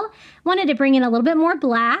as well. Wanted to bring in a little bit more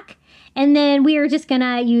black. And then we are just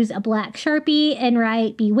gonna use a black Sharpie and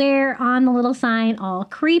write beware on the little sign, all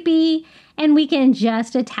creepy. And we can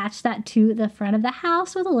just attach that to the front of the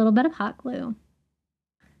house with a little bit of hot glue.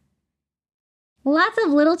 Lots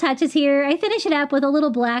of little touches here. I finish it up with a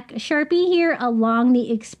little black Sharpie here along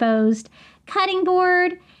the exposed cutting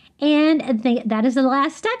board. And that is the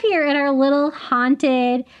last step here at our little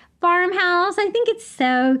haunted farmhouse. I think it's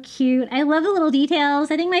so cute. I love the little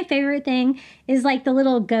details. I think my favorite thing is like the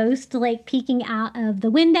little ghost like peeking out of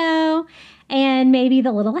the window and maybe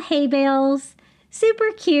the little hay bales.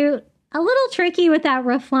 Super cute. A little tricky with that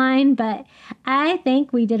roof line, but I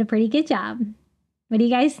think we did a pretty good job. What do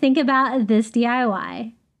you guys think about this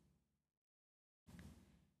DIY?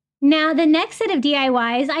 Now, the next set of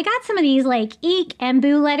DIYs, I got some of these like Eek and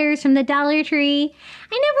Boo letters from the Dollar Tree.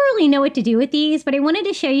 I never really know what to do with these, but I wanted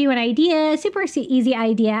to show you an idea, super easy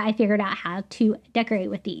idea. I figured out how to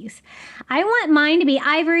decorate with these. I want mine to be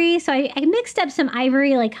ivory, so I mixed up some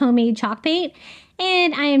ivory like homemade chalk paint.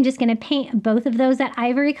 And I am just going to paint both of those that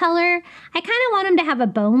ivory color. I kind of want them to have a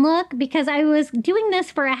bone look because I was doing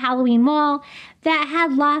this for a Halloween wall that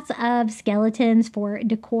had lots of skeletons for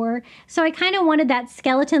decor. So I kind of wanted that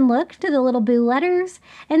skeleton look to the little Boo letters.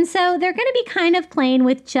 And so they're going to be kind of plain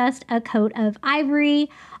with just a coat of ivory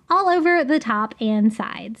all over the top and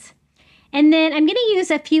sides. And then I'm going to use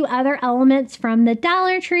a few other elements from the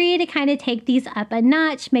Dollar Tree to kind of take these up a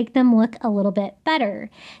notch, make them look a little bit better.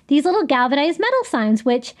 These little galvanized metal signs,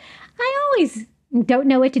 which I always don't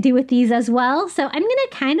know what to do with these as well. So I'm going to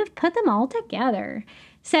kind of put them all together.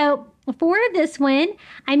 So for this one,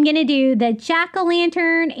 I'm going to do the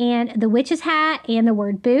jack-o'-lantern and the witch's hat and the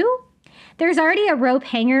word Boo. There's already a rope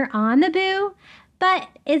hanger on the Boo, but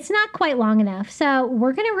it's not quite long enough. So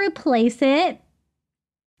we're going to replace it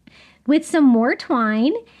with some more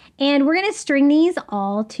twine, and we're going to string these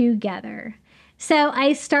all together. So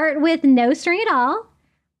I start with no string at all,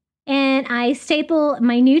 and I staple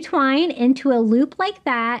my new twine into a loop like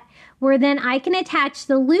that, where then I can attach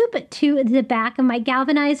the loop to the back of my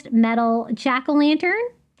galvanized metal jack-o'-lantern.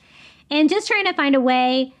 And just trying to find a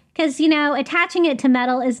way, because, you know, attaching it to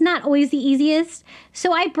metal is not always the easiest.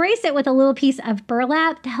 So I brace it with a little piece of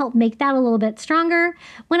burlap to help make that a little bit stronger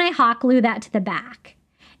when I hot glue that to the back.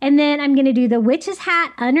 And then I'm going to do the witch's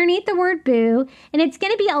hat underneath the word boo. And it's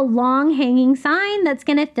going to be a long hanging sign that's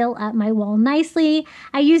going to fill up my wall nicely.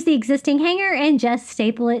 I use the existing hanger and just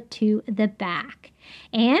staple it to the back.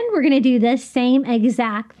 And we're going to do the same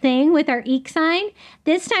exact thing with our eek sign.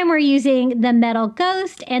 This time we're using the metal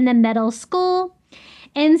ghost and the metal skull.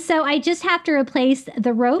 And so I just have to replace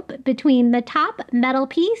the rope between the top metal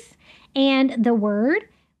piece and the word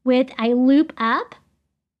with a loop up,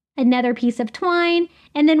 another piece of twine,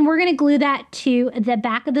 and then we're going to glue that to the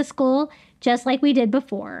back of the skull just like we did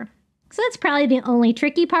before. So that's probably the only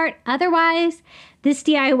tricky part. Otherwise, this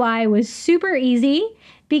DIY was super easy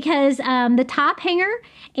because the top hanger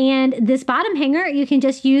and this bottom hanger, you can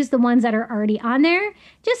just use the ones that are already on there.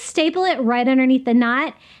 Just staple it right underneath the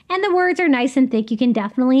knot, and the words are nice and thick. You can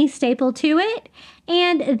definitely staple to it.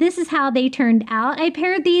 And this is how they turned out. I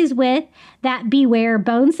paired these with that Beware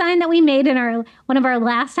bone sign that we made in one of our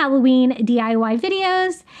last Halloween DIY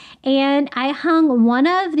videos. And I hung one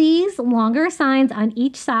of these longer signs on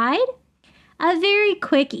each side. A very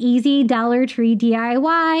quick, easy Dollar Tree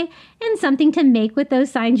DIY, and something to make with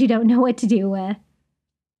those signs you don't know what to do with.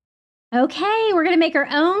 Okay, we're going to make our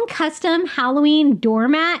own custom Halloween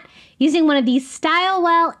doormat using one of these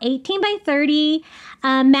Stylewell 18 by 30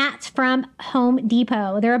 mats from Home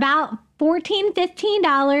Depot. They're about $14,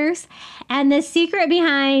 $15. And the secret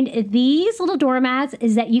behind these little doormats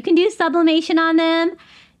is that you can do sublimation on them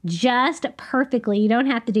just perfectly. You don't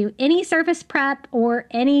have to do any surface prep or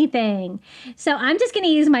anything. So I'm just going to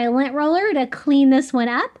use my lint roller to clean this one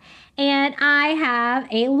up. And I have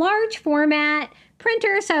a large format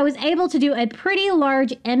printer, so I was able to do a pretty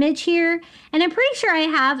large image here. And I'm pretty sure I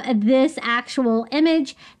have this actual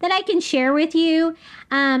image that I can share with you.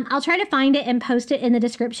 I'll try to find it and post it in the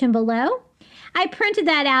description below. I printed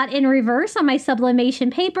that out in reverse on my sublimation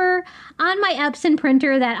paper on my Epson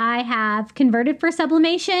printer that I have converted for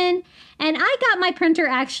sublimation. And I got my printer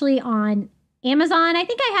actually on Amazon. I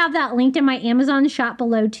think I have that linked in my Amazon shop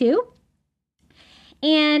below too.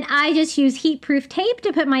 And I just use heat-proof tape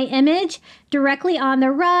to put my image directly on the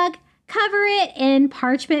rug, cover it in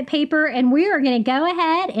parchment paper, and we are going to go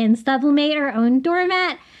ahead and sublimate our own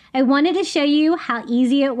doormat. I wanted to show you how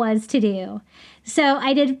easy it was to do. So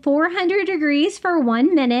I did 400 degrees for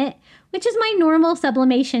 1 minute, which is my normal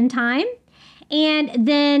sublimation time. And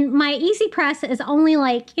then my easy press is only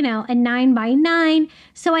like, you know, a 9 by 9.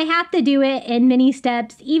 So I have to do it in mini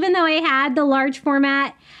steps, even though I had the large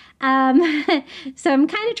format. So I'm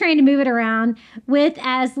kind of trying to move it around with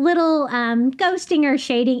as little ghosting or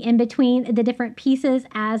shading in between the different pieces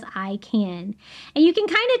as I can. And you can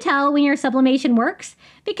kind of tell when your sublimation works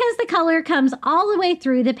because the color comes all the way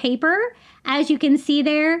through the paper, as you can see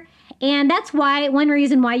there. And that's why one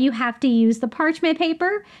reason why you have to use the parchment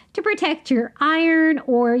paper to protect your iron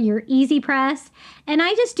or your easy press. And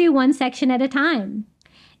I just do one section at a time.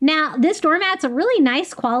 Now, this doormat's a really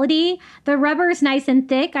nice quality. The rubber is nice and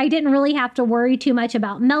thick. I didn't really have to worry too much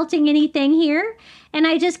about melting anything here. And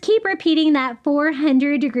I just keep repeating that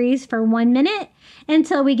 400 degrees for 1 minute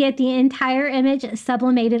until we get the entire image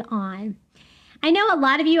sublimated on. I know a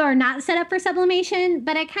lot of you are not set up for sublimation,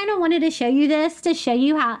 but I kind of wanted to show you this to show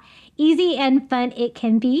you how easy and fun it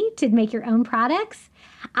can be to make your own products.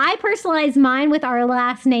 I personalized mine with our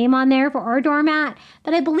last name on there for our doormat,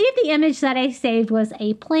 but I believe the image that I saved was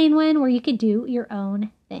a plain one where you could do your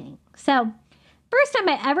own thing. So, first time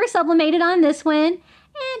I ever sublimated on this one,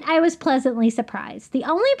 and I was pleasantly surprised. The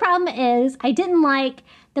only problem is I didn't like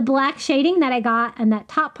the black shading that I got on that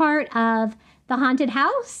top part of the haunted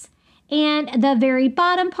house and the very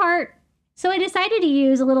bottom part. So I decided to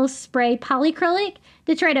use a little spray polyacrylic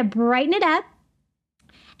to try to brighten it up.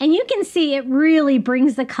 And you can see it really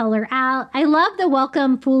brings the color out. I love the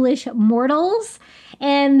welcome foolish mortals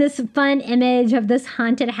and this fun image of this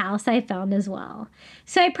haunted house I found as well.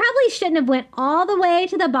 So I probably shouldn't have went all the way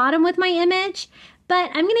to the bottom with my image, but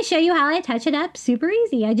I'm going to show you how I touch it up super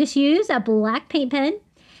easy. I just use a black paint pen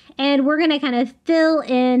and we're going to kind of fill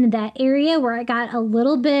in that area where I got a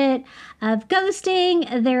little bit of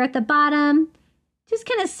ghosting there at the bottom. Just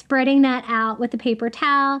kind of spreading that out with a paper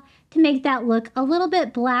towel to make that look a little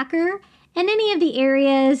bit blacker. And any of the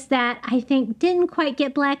areas that I think didn't quite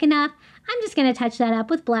get black enough, I'm just going to touch that up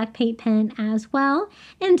with black paint pen as well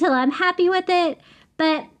until I'm happy with it.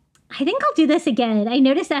 But I think I'll do this again. I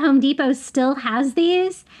noticed that Home Depot still has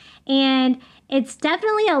these, and it's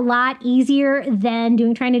definitely a lot easier than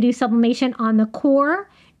trying to do sublimation on the core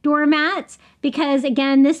doormats because,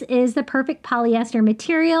 again, this is the perfect polyester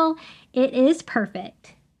material. It is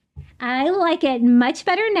perfect. I like it much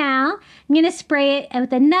better now. I'm going to spray it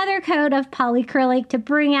with another coat of polyacrylic to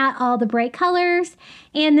bring out all the bright colors.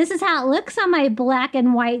 And this is how it looks on my black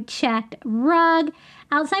and white checked rug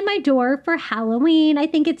outside my door for Halloween. I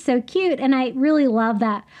think it's so cute, and I really love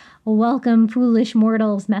that welcome foolish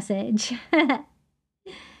mortals message.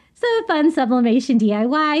 So a fun sublimation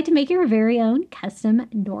DIY to make your very own custom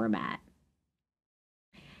doormat.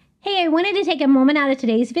 Hey, I wanted to take a moment out of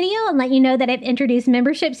today's video and let you know that I've introduced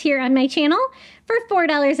memberships here on my channel. For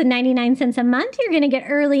 $4.99 a month, you're going to get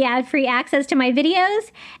early ad-free access to my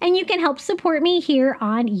videos, and you can help support me here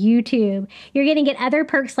on YouTube. You're going to get other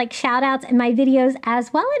perks like shout-outs in my videos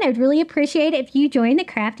as well, and I'd really appreciate it if you join the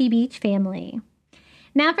Crafty Beach family.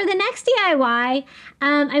 Now for the next DIY,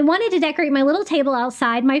 I wanted to decorate my little table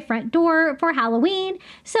outside my front door for Halloween,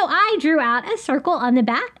 so I drew out a circle on the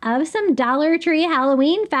back of some Dollar Tree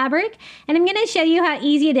Halloween fabric, and I'm going to show you how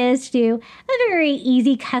easy it is to do a very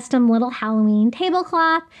easy custom little Halloween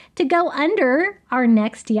tablecloth to go under our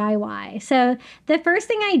next DIY. So the first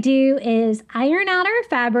thing I do is iron out our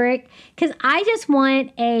fabric because I just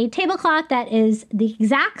want a tablecloth that is the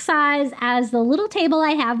exact size as the little table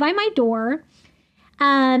I have by my door.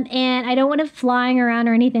 And I don't want it flying around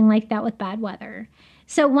or anything like that with bad weather.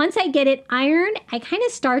 So once I get it ironed, I kind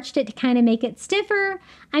of starched it to kind of make it stiffer.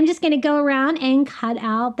 I'm just going to go around and cut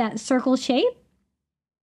out that circle shape.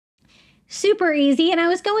 Super easy. And I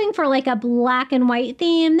was going for like a black and white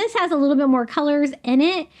theme. This has a little bit more colors in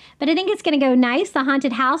it, but I think it's going to go nice. The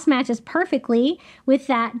haunted house matches perfectly with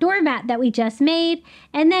that doormat that we just made.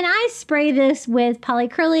 And then I spray this with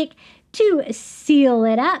polyacrylic to seal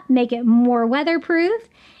it up, make it more weatherproof,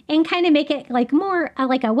 and kind of make it like more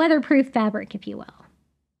like a weatherproof fabric, if you will.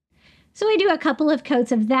 So I do a couple of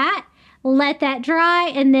coats of that, let that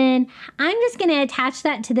dry, and then I'm just going to attach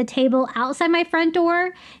that to the table outside my front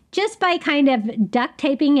door just by kind of duct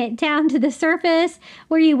taping it down to the surface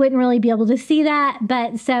where you wouldn't really be able to see that,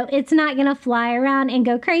 but so it's not going to fly around and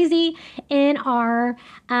go crazy in our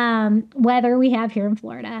weather we have here in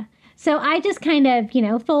Florida. So I just kind of,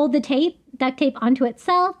 fold the duct tape onto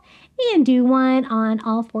itself and do one on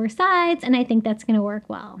all four sides, and I think that's going to work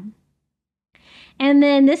well. And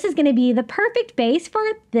then this is going to be the perfect base for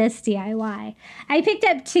this DIY. I picked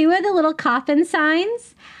up 2 of the little coffin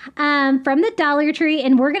signs from the Dollar Tree,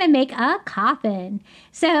 and we're going to make a coffin.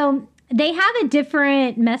 So they have a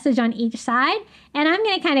different message on each side, and I'm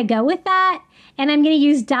going to kind of go with that. And I'm going to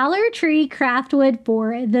use Dollar Tree craft wood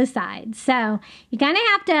for the sides. So you kind of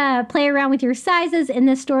have to play around with your sizes in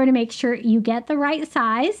the store to make sure you get the right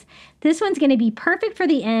size. This one's going to be perfect for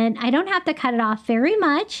the end. I don't have to cut it off very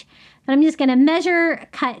much, but I'm just going to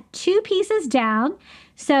cut 2 pieces down.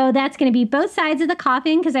 So that's going to be both sides of the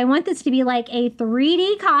coffin because I want this to be like a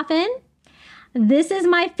 3D coffin. This is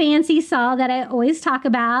my fancy saw that I always talk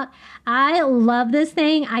about. I love this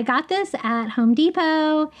thing. I got this at Home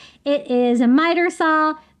Depot. It is a miter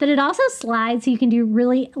saw, but it also slides so you can do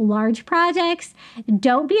really large projects.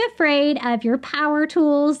 Don't be afraid of your power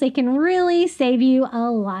tools. They can really save you a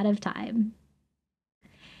lot of time.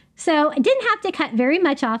 So I didn't have to cut very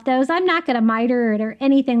much off those. I'm not going to miter it or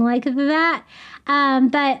anything like that,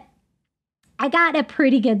 but I got a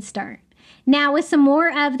pretty good start. Now with some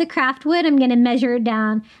more of the craft wood, I'm going to measure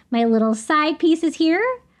down my little side pieces here,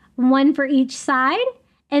 1 for each side.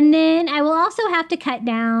 And then I will also have to cut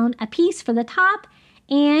down a piece for the top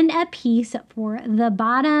and a piece for the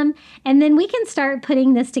bottom. And then we can start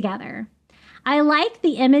putting this together. I like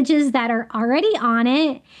the images that are already on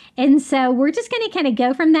it. And so we're just going to kind of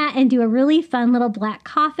go from that and do a really fun little black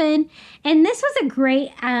coffin. And this was a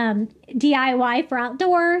great DIY for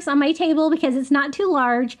outdoors on my table because it's not too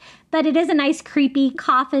large, but it is a nice creepy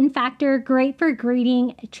coffin factor, great for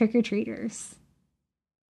greeting trick-or-treaters.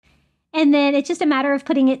 And then it's just a matter of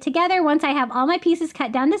putting it together. Once I have all my pieces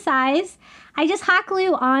cut down to size, I just hot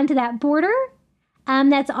glue onto that border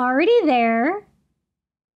that's already there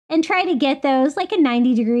and try to get those like a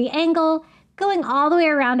 90-degree angle going all the way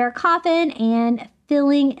around our coffin and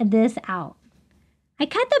filling this out. I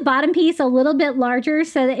cut the bottom piece a little bit larger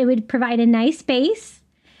so that it would provide a nice base.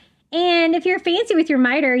 And if you're fancy with your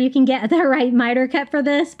miter, you can get the right miter cut for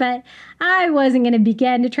this, but I wasn't going to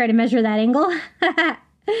begin to try to measure that angle.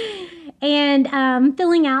 And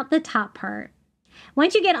filling out the top part.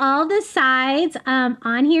 Once you get all the sides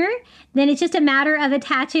on here, then it's just a matter of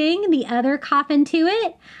attaching the other coffin to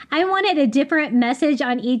it. I wanted a different message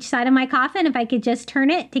on each side of my coffin if I could just turn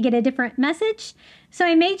it to get a different message. So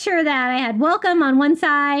I made sure that I had welcome on one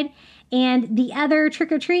side and the other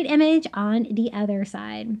trick-or-treat image on the other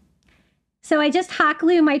side. So I just hot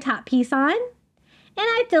glue my top piece on, and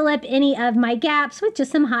I fill up any of my gaps with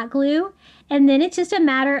just some hot glue. And then it's just a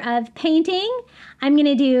matter of painting. I'm going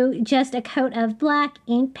to do just a coat of black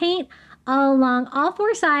ink paint all along all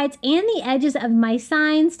four sides and the edges of my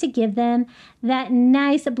signs to give them that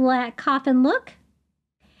nice black coffin look.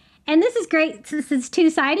 And this is great since it's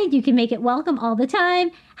two-sided. You can make it welcome all the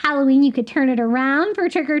time. Halloween, you could turn it around for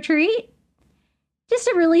trick-or-treat. Just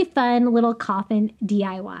a really fun little coffin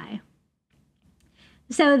DIY.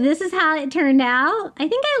 So this is how it turned out. I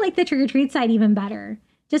think I like the trick-or-treat side even better,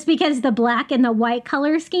 just because the black and the white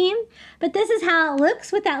color scheme. But this is how it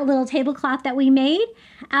looks with that little tablecloth that we made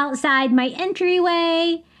outside my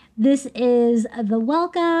entryway. This is the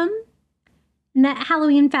welcome. And that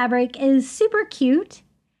Halloween fabric is super cute.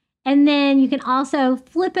 And then you can also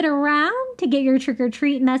flip it around to get your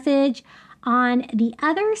trick-or-treat message on the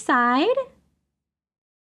other side,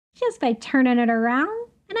 just by turning it around.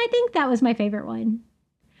 And I think that was my favorite one.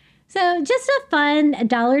 So just a fun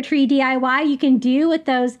Dollar Tree DIY you can do with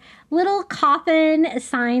those little coffin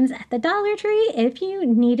signs at the Dollar Tree if you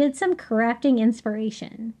needed some crafting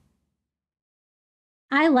inspiration.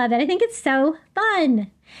 I love it. I think it's so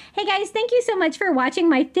fun. Hey guys, thank you so much for watching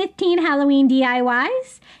my 15 Halloween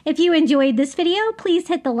DIYs. If you enjoyed this video, please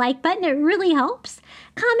hit the like button. It really helps.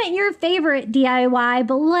 Comment your favorite DIY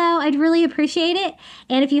below. I'd really appreciate it.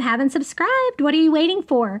 And if you haven't subscribed, what are you waiting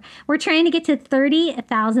for? We're trying to get to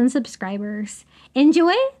 30,000 subscribers.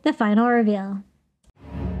 Enjoy the final reveal.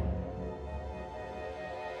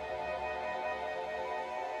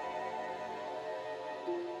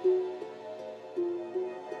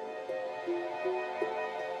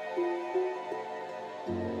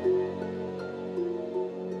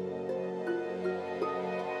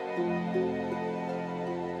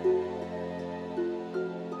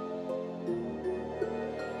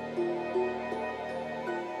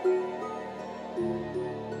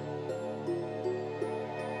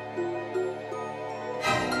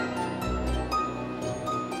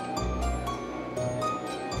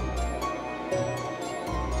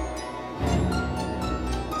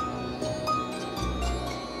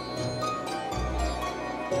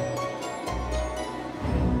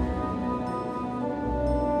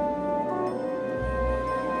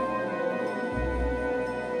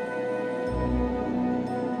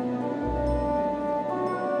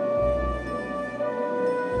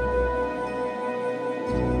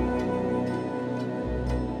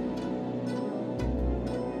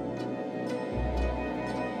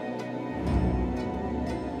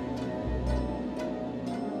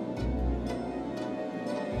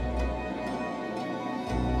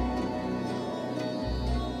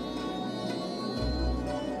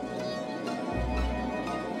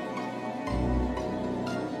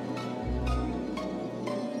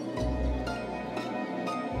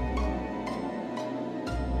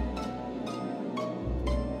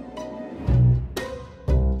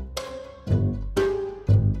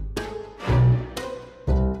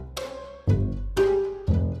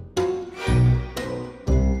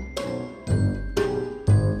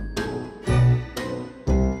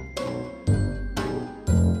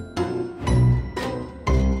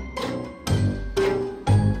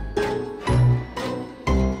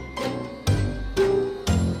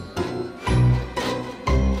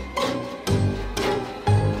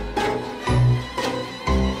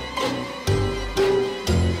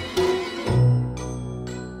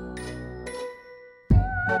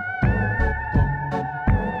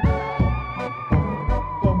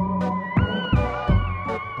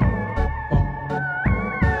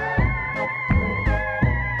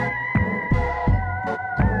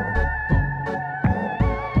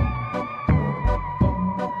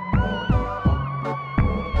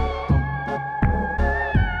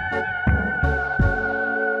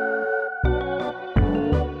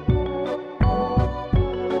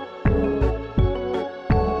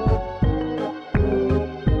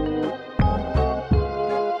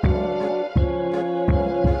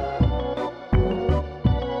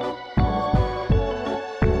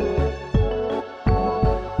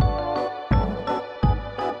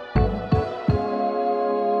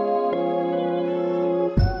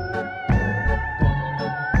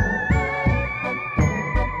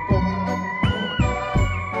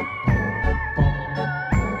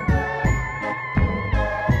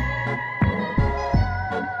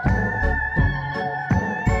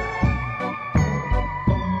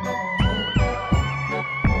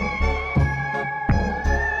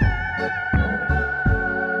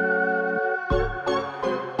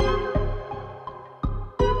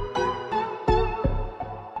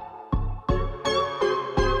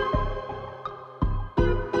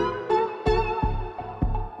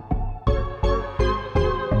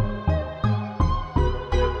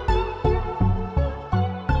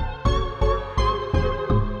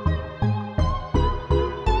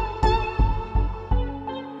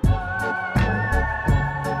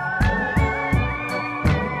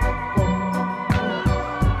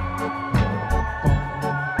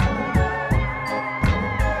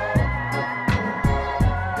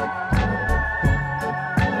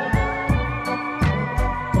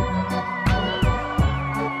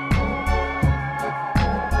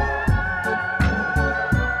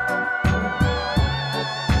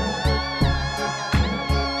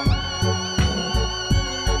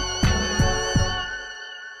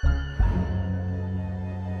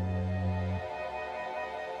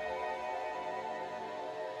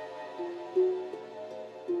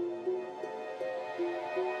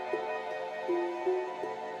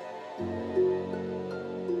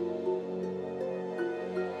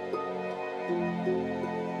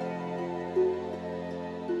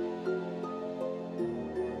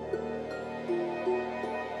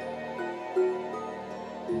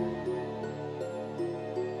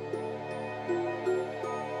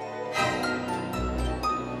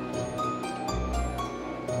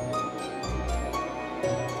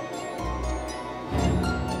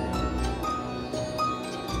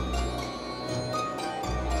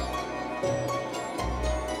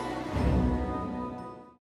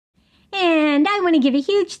 want to give a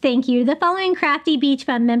huge thank you to the following Crafty Beach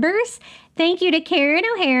Fun members. Thank you to Karen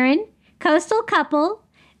O'Haron, Coastal Couple,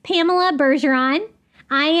 Pamela Bergeron,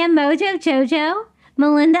 I Am Mojo Jojo,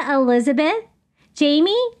 Melinda Elizabeth,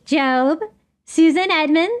 Jamie Job, Susan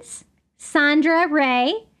Edmonds, Sandra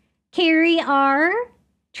Ray, Carrie R.,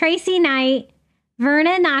 Tracy Knight,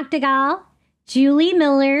 Verna Noctegal, Julie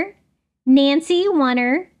Miller, Nancy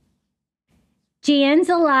Wunner, Jan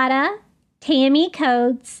Zalata, Tammy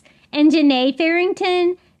Coates, and Janae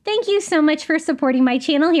Farrington. Thank you so much for supporting my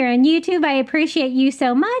channel here on YouTube. I appreciate you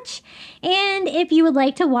so much. And if you would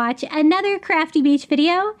like to watch another Crafty Beach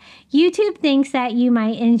video, YouTube thinks that you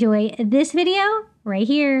might enjoy this video right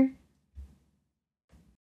here.